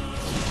guy.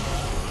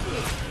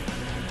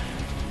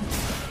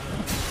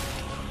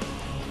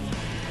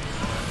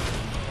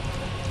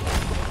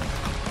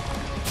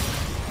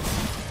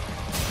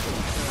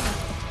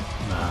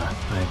 Nah,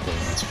 I ain't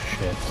doing this for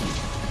shit.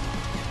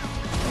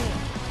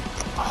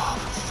 Oh,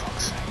 for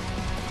fuck's sake.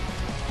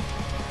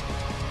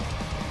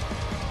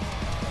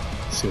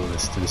 Let's see what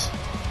this does.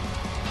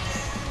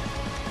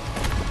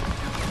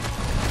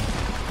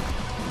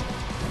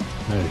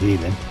 No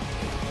healing.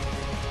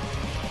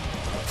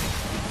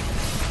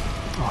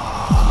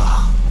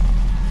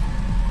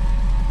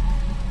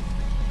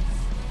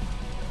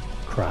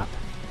 Crap.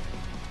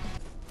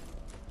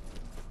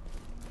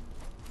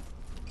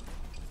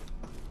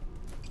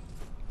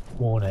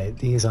 Warning,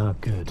 these are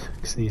good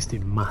because these do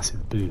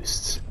massive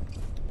boosts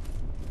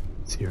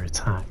to your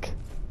attack,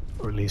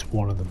 or at least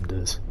one of them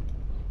does.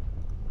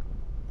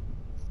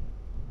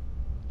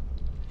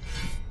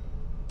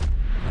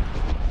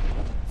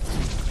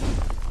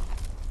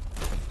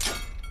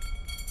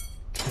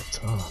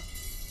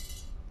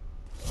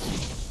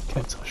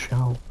 Kept our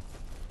shell.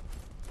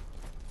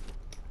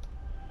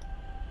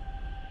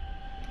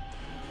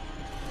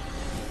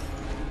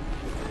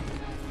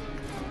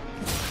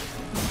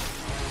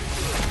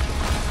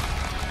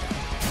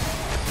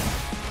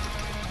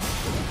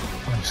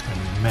 I'm just going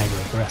to be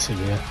mega aggressive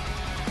here.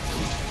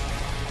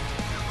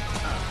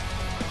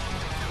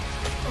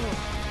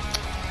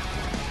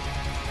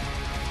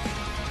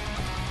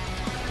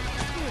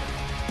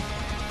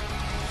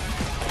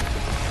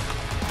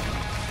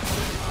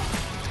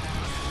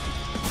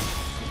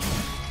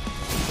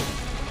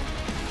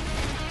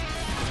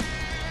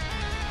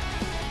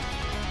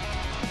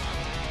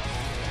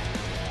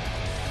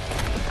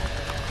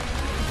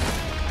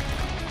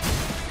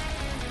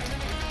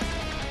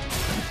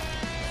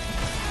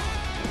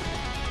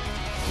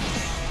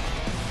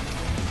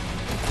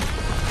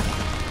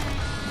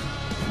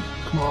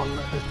 Come on.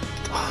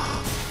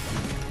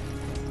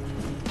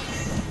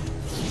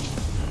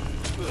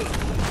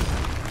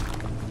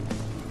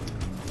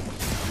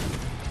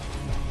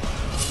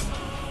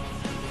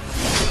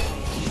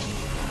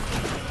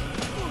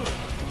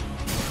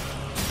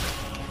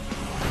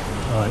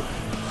 Right.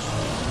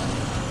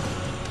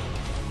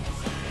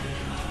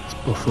 Let's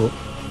buff up.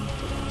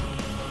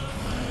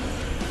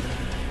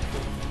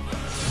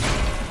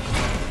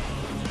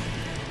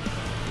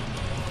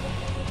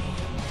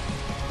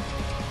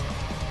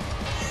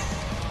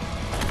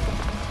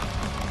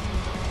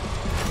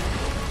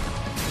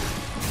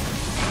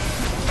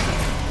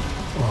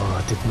 Oh,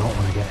 I did not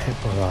want to get hit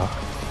by that.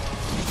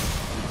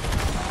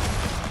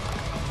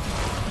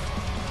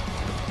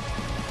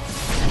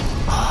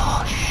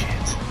 Oh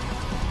shit.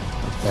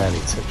 I barely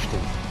touched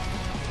him.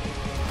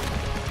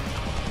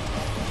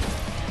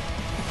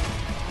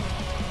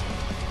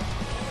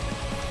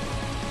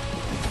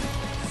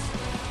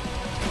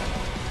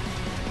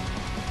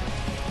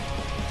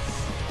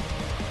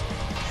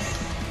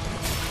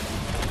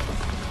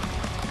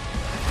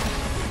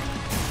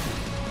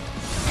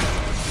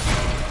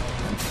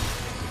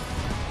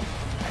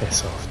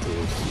 Piss off,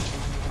 dude.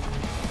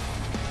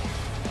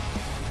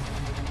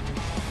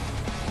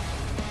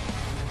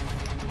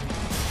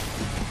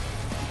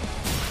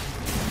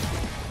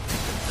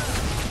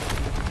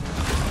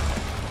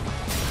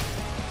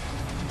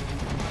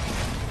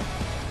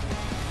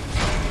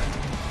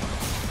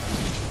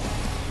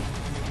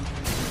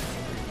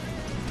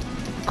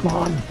 Come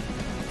on!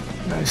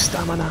 No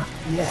stamina!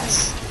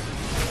 Yes!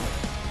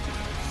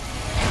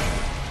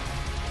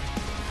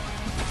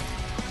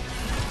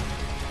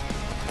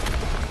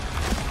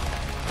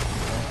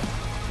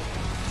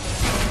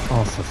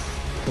 Oh, for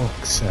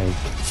fuck's sake.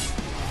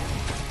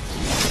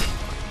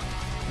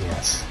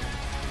 Yes.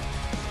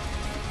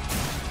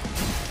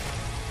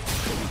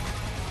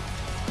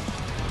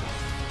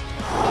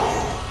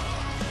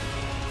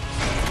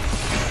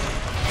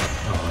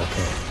 Oh,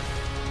 okay.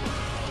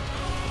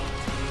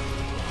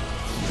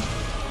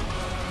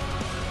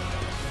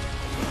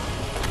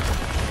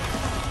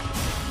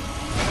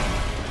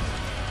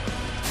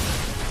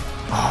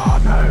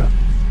 Oh no!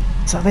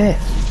 Is that it?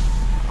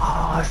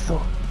 Oh, I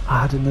thought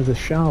I had another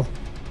shell.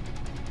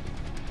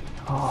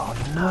 Oh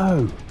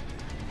no!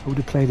 I would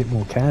have played it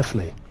more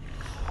carefully.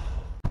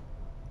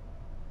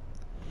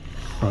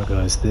 Right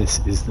guys, this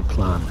is the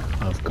plan.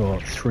 I've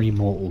got 3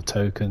 mortal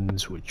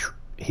tokens which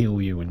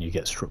heal you when you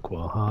get struck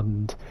while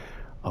hardened.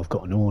 I've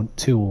got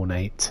 2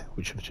 ornate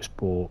which I've just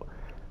bought,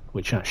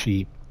 which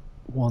actually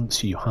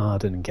once you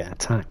harden and get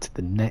attacked,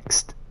 the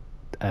next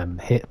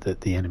hit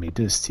that the enemy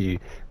does to you,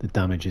 the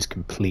damage is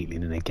completely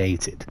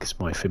negated because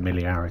my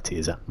familiarity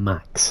is at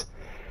max.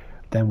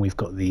 Then we've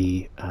got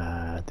the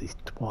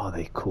what are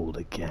they called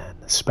again?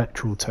 The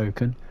spectral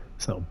token,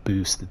 so that'll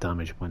boost the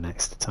damage of my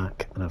next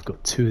attack. And I've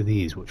got 2 of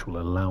these which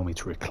will allow me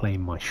to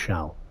reclaim my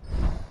shell,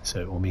 so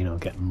it will mean I'll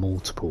get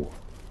multiple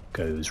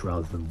goes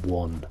rather than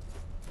 1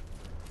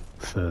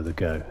 further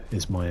go,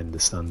 is my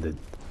understanding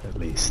at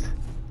least.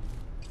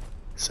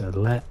 So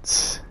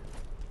let's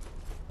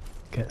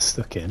get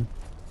stuck in.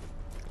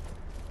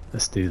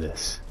 Let's do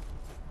this.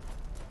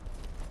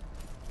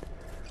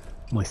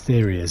 My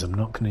theory is I'm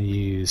not going to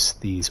use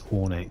these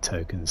ornate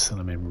tokens till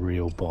I'm in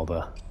real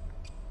bother.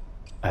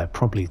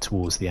 Probably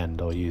towards the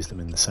end I'll use them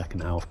in the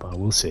second half, but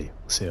we'll see.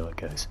 We'll see how it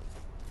goes.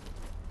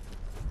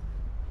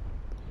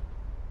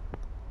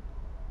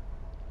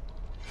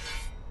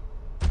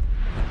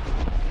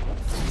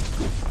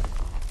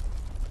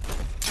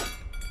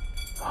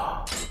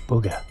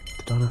 Bugger.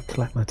 Did I not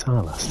collect my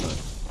tile last time?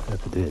 I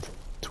hope I did.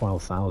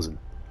 12,000.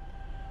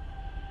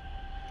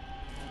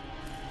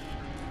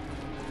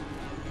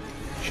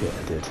 Shit,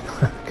 I did.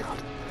 God,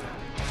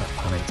 that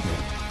panicked me.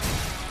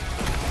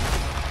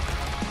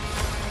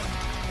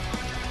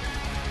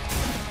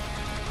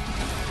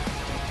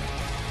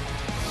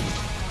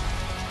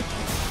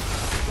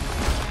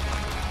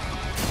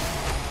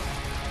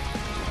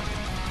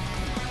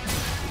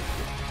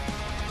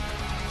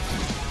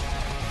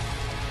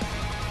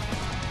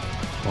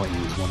 Might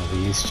use one of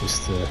these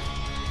just to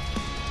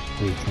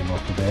weaken him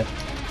up a bit.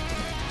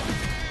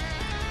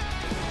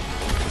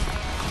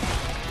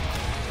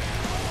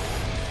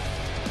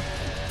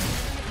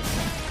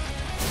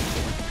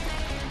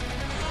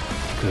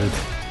 Good.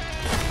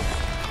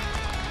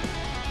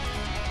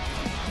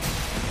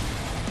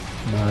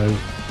 No,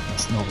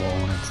 that's not what I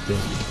wanted to do.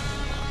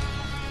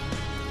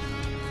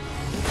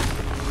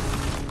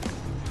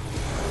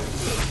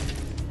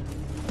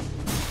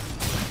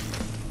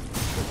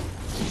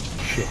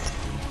 Shit.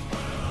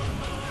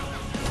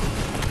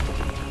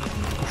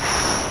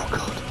 Oh,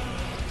 God.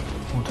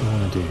 What do I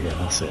want to do here?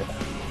 That's it.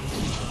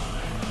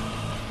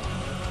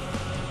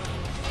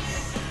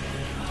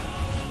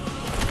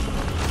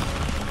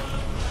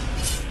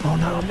 Oh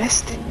no, I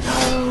missed it.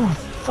 No!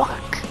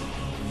 Fuck!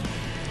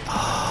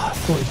 Oh, I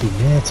thought it'd be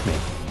near to me.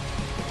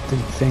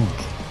 Didn't think.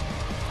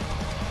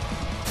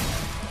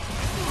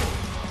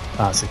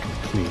 That's a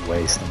complete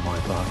waste on my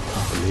part. I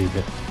can't believe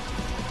it.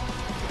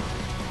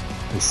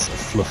 This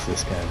fluff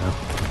this guy now.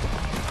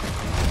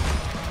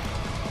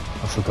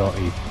 forgot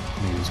he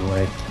moves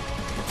away.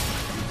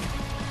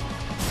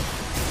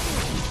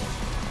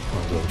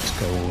 Might as well just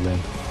go all in.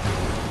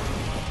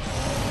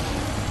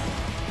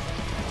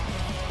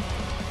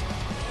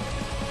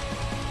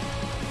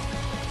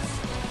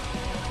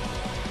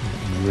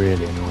 I'm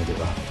really annoyed at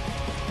that.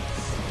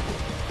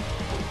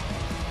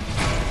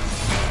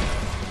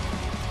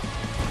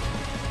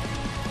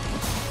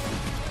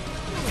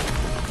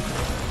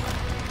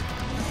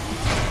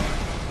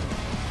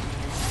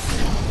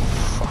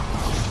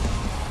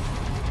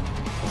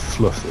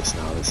 Fluff this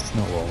now, this is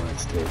not what I wanted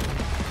to do.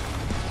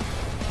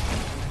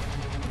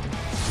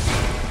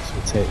 So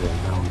we'll take them,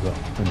 now we've got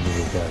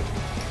another go.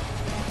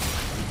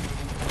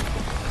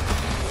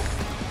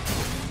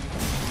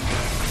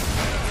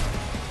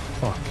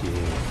 Fuck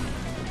you.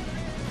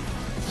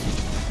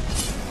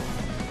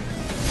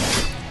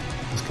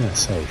 I was going to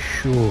say,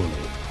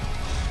 surely.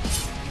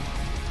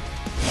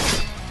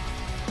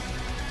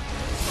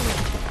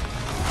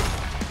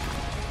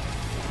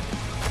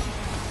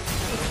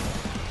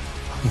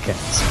 I'm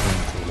getting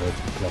sprint all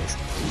over the place.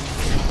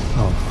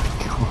 Oh my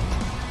god.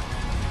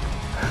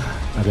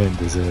 I don't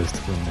deserve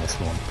to win this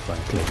one,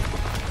 frankly.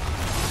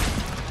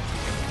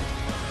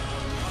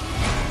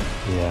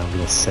 Yeah, I'm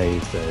going to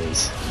save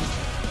those.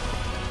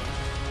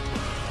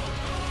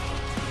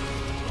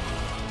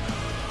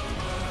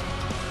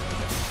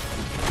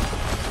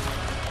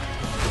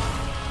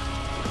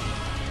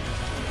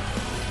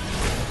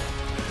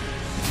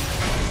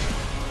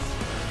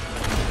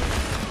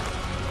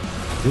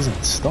 It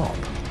doesn't stop.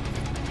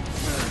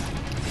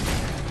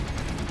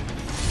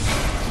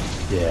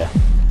 Yeah,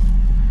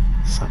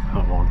 sat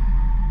that one,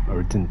 or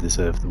it didn't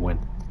deserve the win.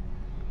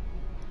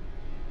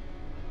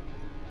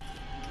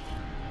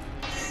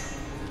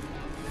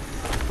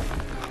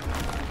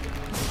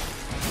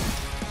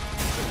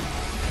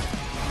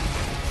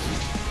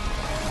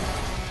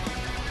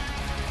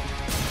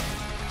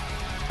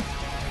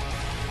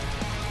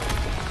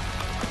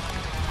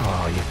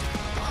 Oh, you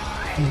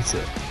hate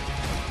it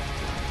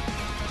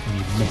when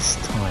you miss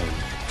time.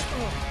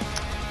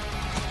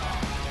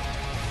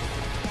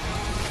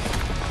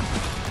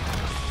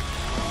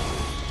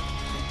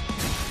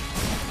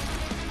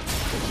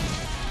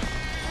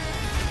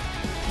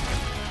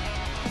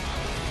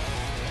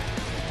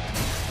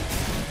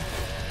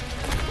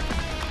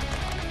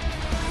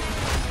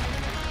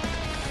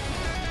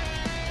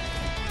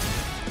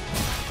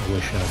 I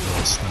wish I had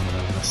more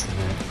stamina less than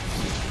it.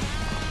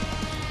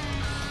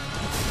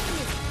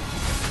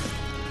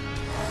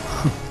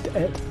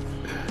 Dead.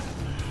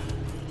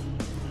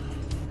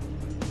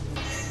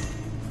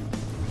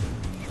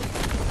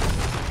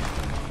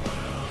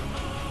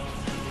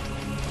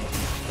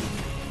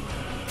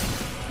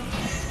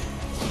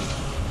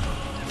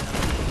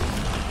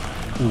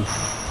 Oof.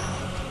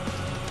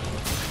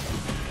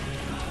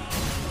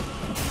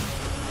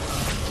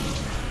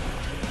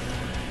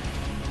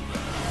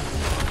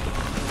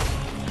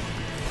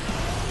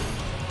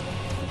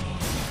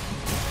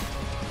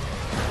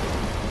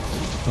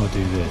 I'll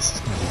do this, it's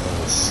going to be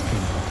all skin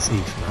and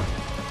teeth now.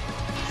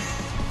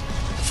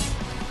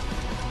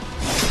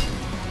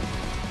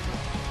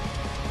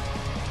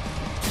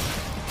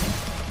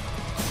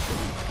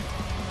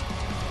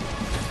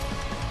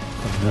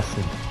 Got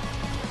nothing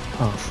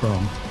apart from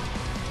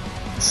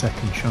a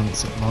second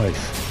chance at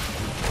life.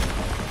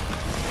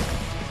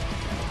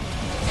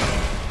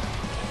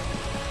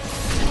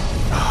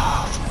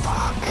 Oh,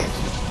 fuck.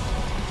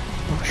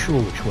 Not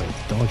sure which way to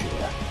dodge it.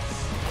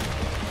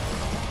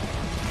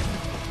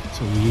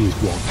 So we use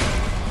one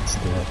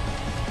instead.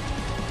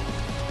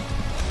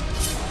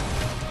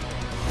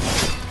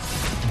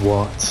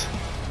 What?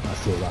 I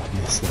thought I'd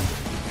miss them.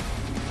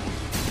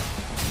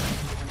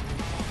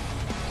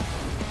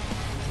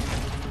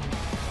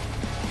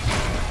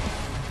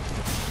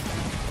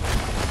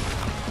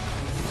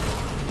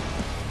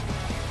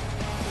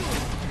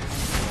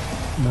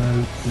 No,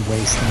 we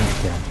waste that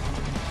again.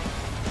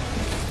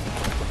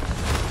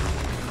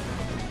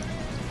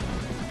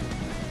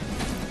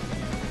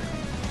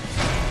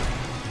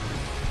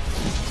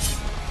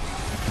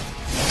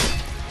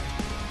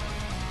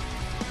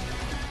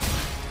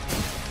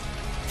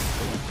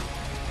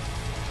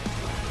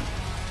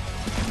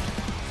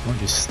 I'll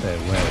just stay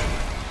away.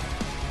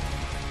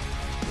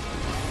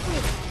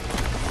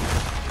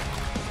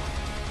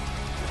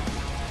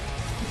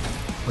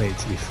 Wait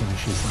till he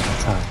finishes that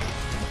attack.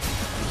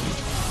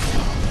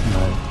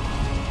 No.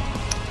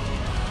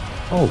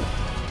 Oh,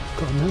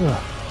 got another.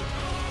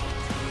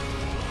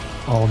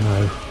 Oh no.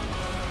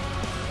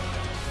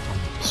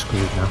 I'm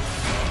screwed now.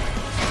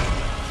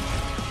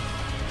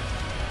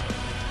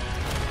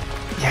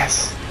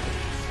 Yes!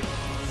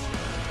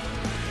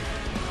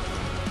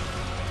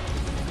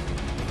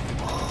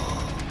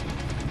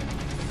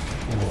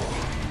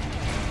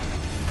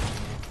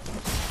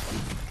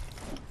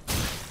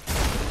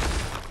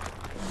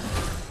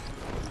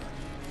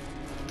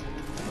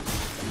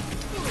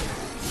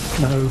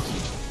 No.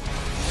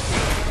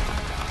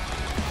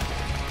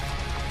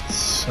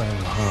 So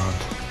hard.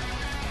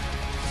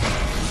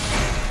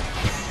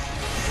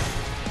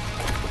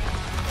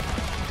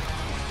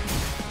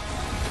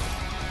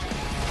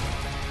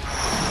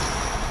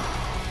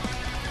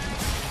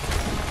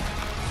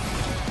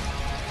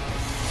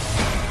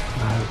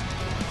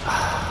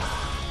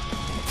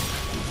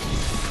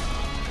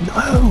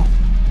 No!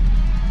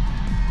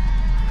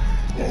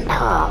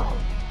 No!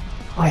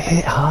 I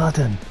hit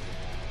Harden.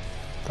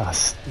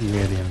 That's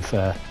really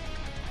unfair.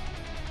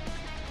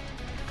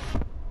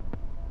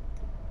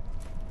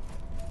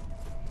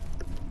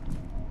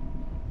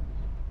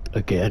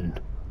 Again.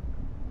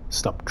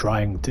 Stop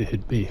trying to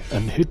hit me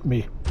and hit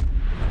me.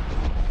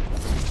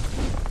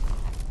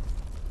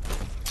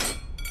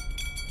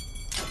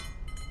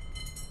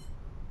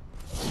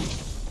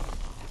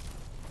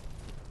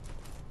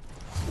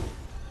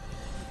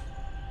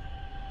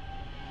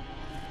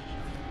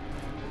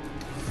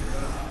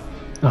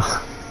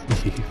 Oh,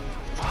 you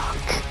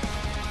fuck.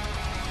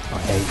 I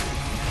hate you.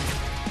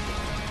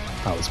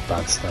 That was a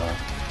bad start.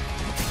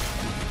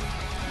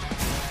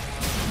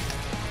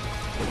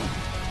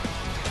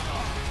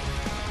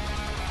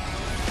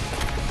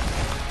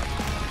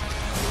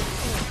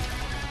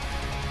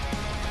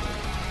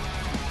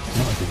 I'm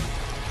not even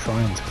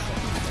trying to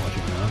fucking dodge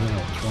it now. I don't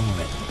know what's wrong with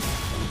it.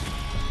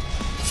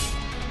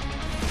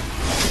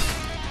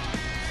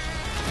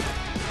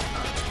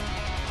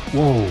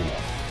 Whoa.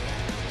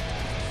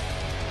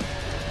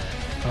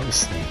 That was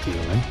sneaky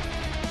of him.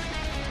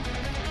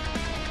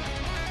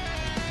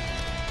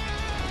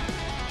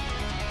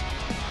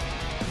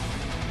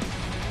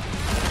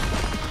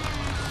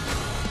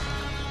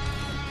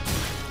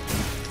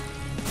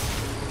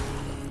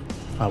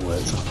 That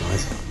works out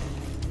nice.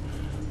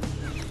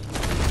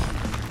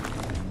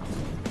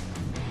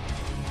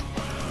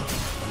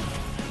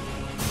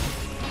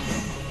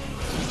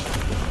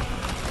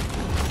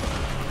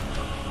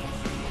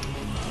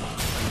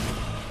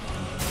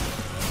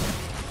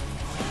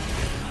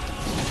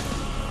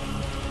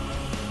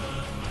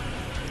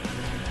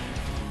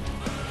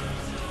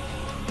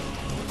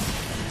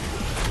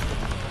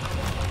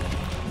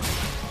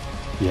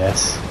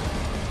 Yes.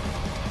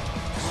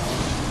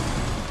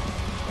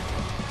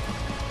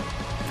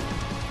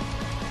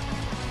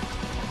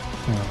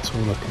 Yeah, that's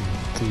all I can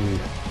do,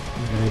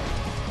 really.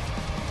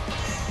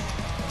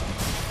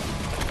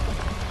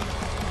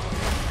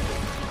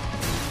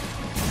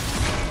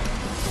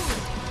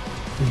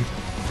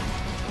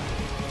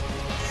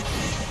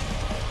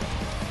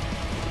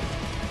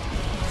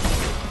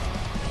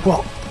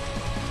 What?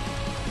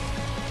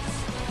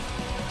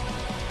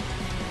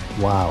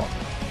 Wow.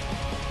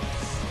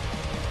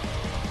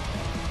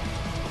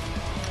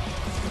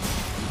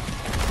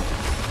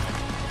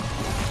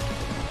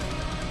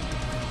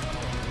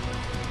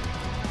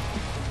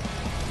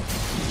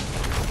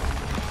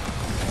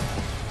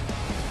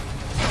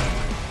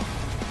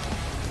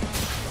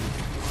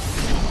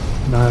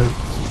 No.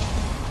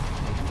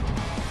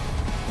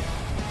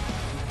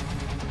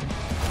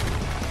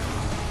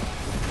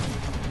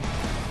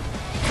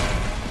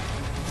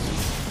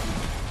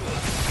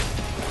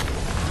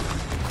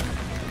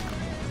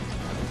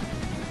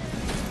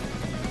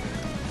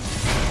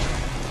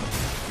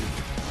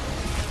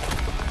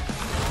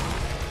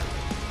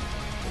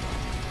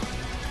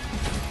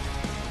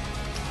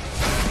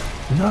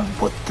 No,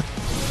 what the...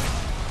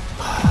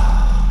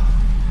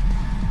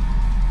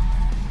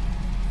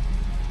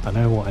 I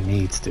know what I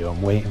need to do.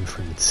 I'm waiting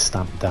for him to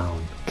stamp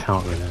down,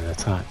 countering an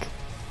attack.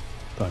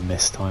 But I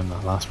mistimed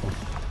that last one.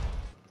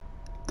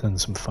 Done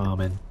some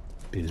farming.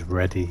 Be as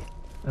ready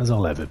as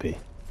I'll ever be.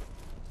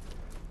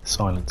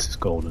 Silence is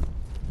golden.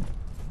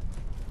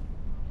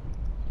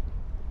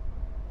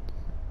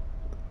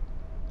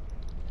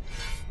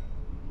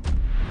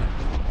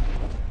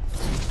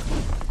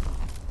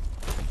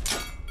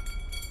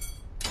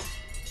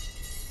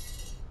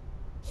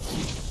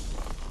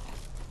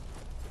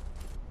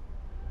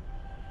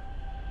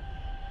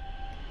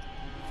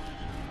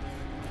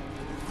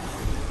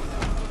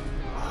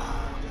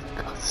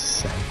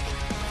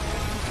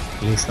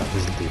 At least that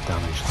doesn't do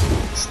damage to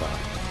the start.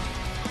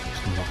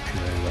 Just knocks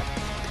you over.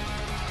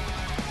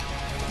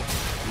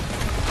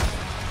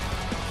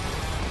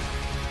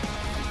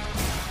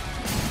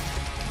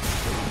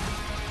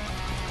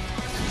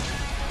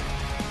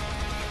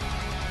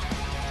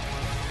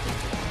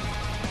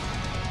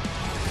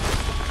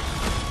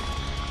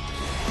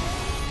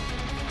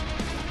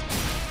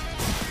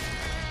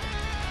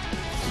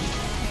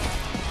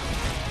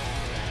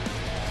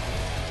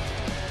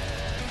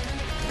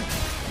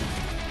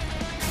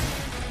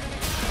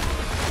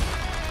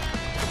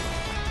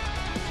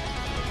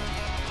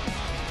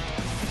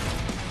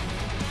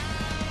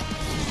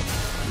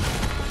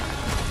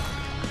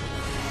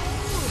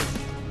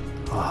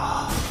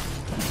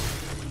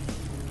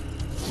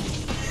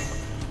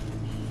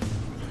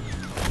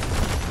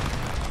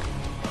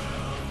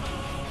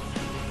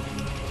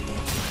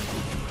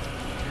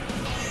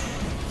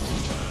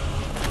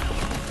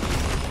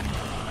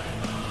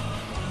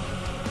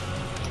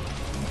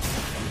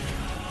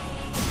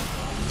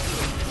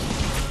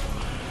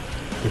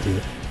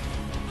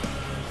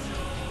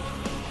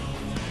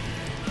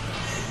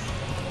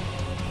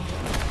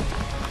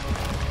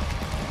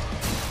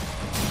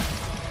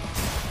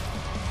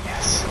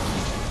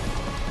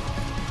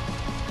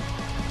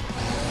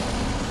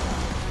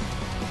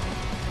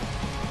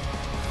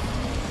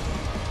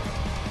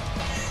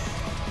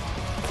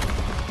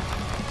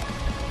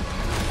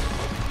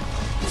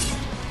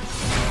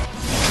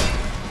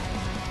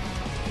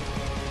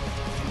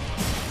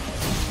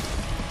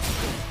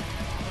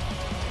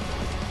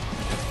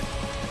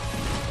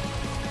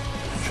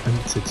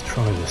 wanted to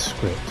try this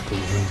script, but we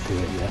won't do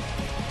it yet.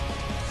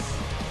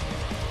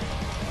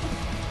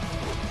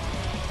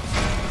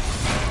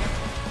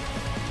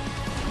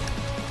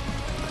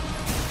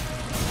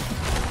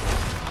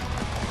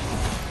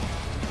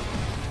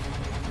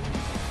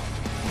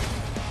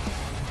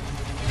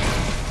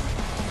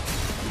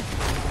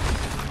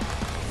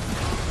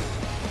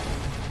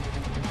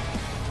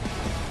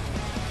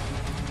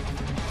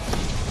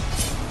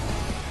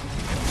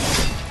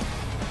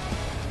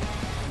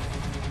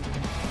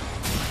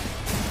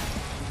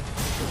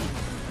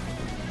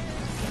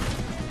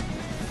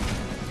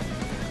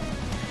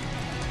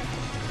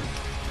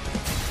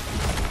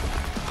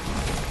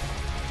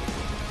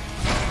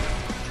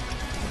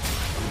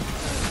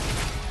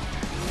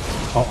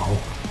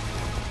 Uh-oh.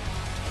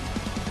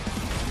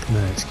 No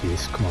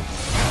excuse, come on.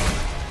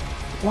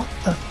 What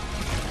the?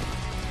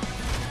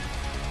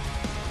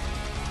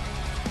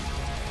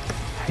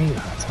 I hate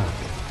that attack.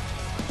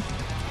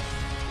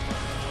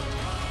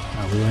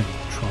 Now we won't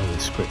try the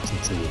script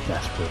until we're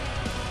desperate,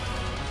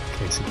 in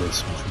case it does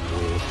something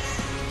weird.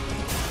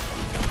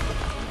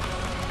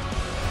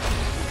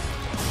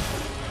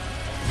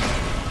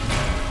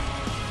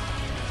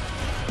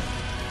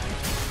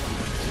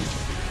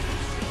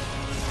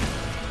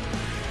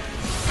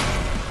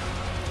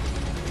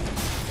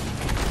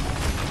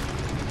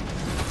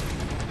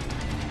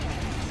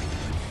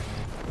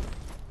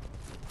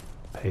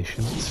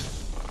 Patience.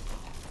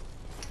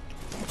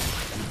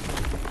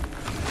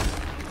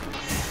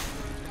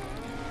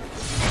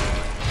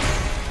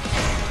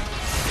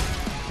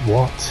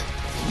 What?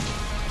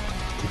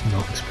 Did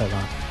not expect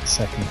that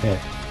second hit.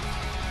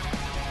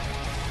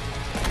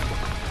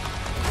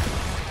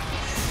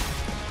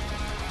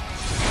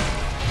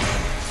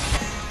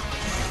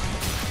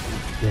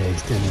 Yeah,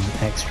 he's doing an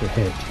extra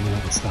hit, do you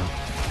notice that?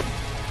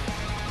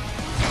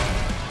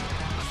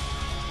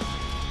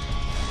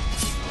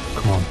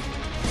 Come on.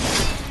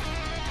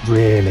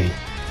 Really?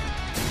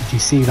 Did you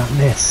see that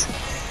miss?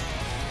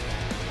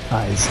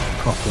 That is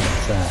properly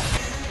unfair.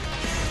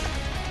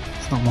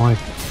 It's not my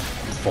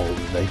fault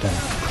that they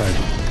don't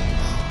program.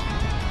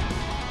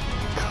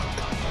 God,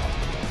 I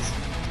hate this.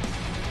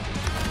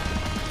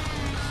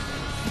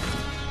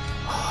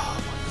 Oh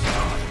my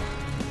god.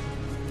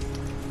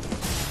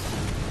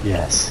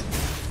 Yes.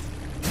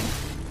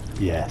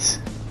 Yes.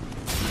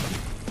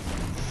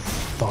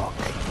 Fuck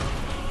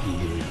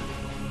you.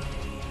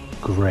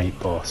 Great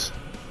boss.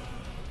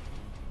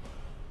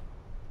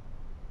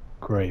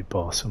 Great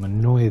boss. I'm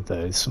annoyed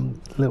though.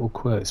 Some little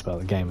quirks about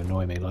the game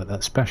annoy me, like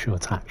that special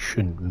attack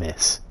shouldn't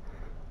miss.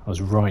 I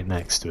was right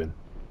next to him.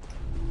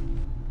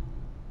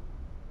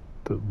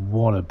 But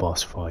what a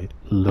boss fight.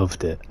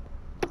 Loved it.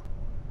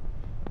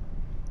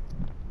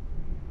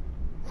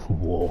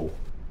 Whoa.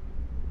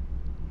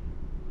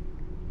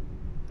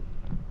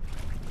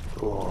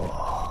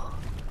 Oh.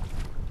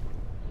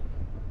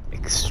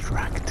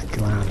 Extract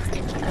gland. There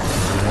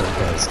it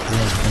goes.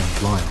 I was playing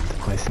blind.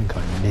 I think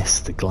I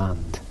missed the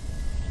gland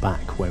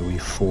back where we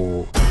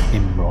fought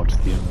Imrod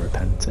the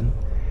Unrepentant,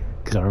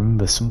 because I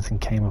remember something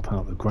came up out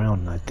of the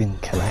ground and I didn't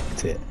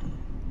collect it,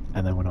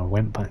 and then when I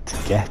went back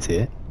to get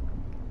it,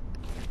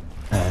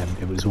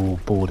 it was all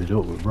boarded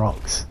up with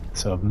rocks.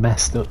 So I've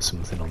messed up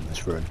something on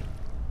this run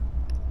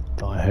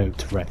that I hope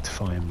to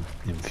rectify in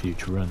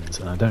future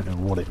runs, and I don't know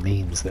what it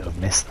means that I've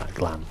missed that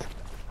gland.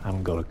 I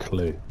haven't got a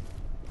clue.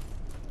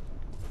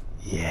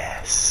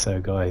 Yes,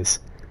 so guys,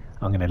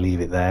 I'm going to leave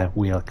it there.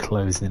 We are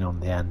closing in on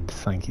the end.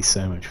 Thank you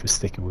so much for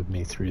sticking with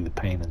me through the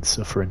pain and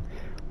suffering.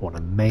 What an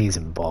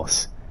amazing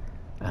boss.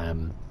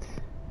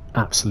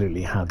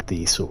 Absolutely had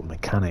the sort of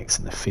mechanics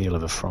and the feel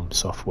of a From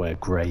Software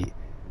great,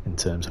 in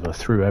terms of I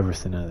threw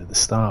everything at the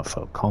start,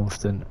 felt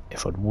confident.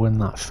 If I'd won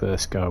that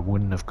first go, I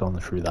wouldn't have gone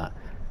through that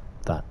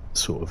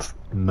sort of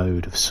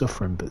mode of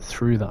suffering, but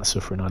through that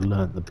suffering I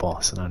learnt the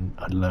boss, and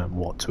I learnt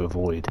what to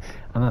avoid,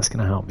 and that's going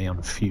to help me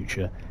on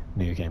future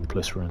New Game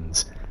Plus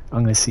runs.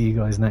 I'm going to see you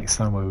guys next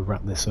time where we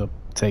wrap this up.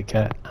 Take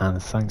care,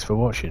 and thanks for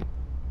watching.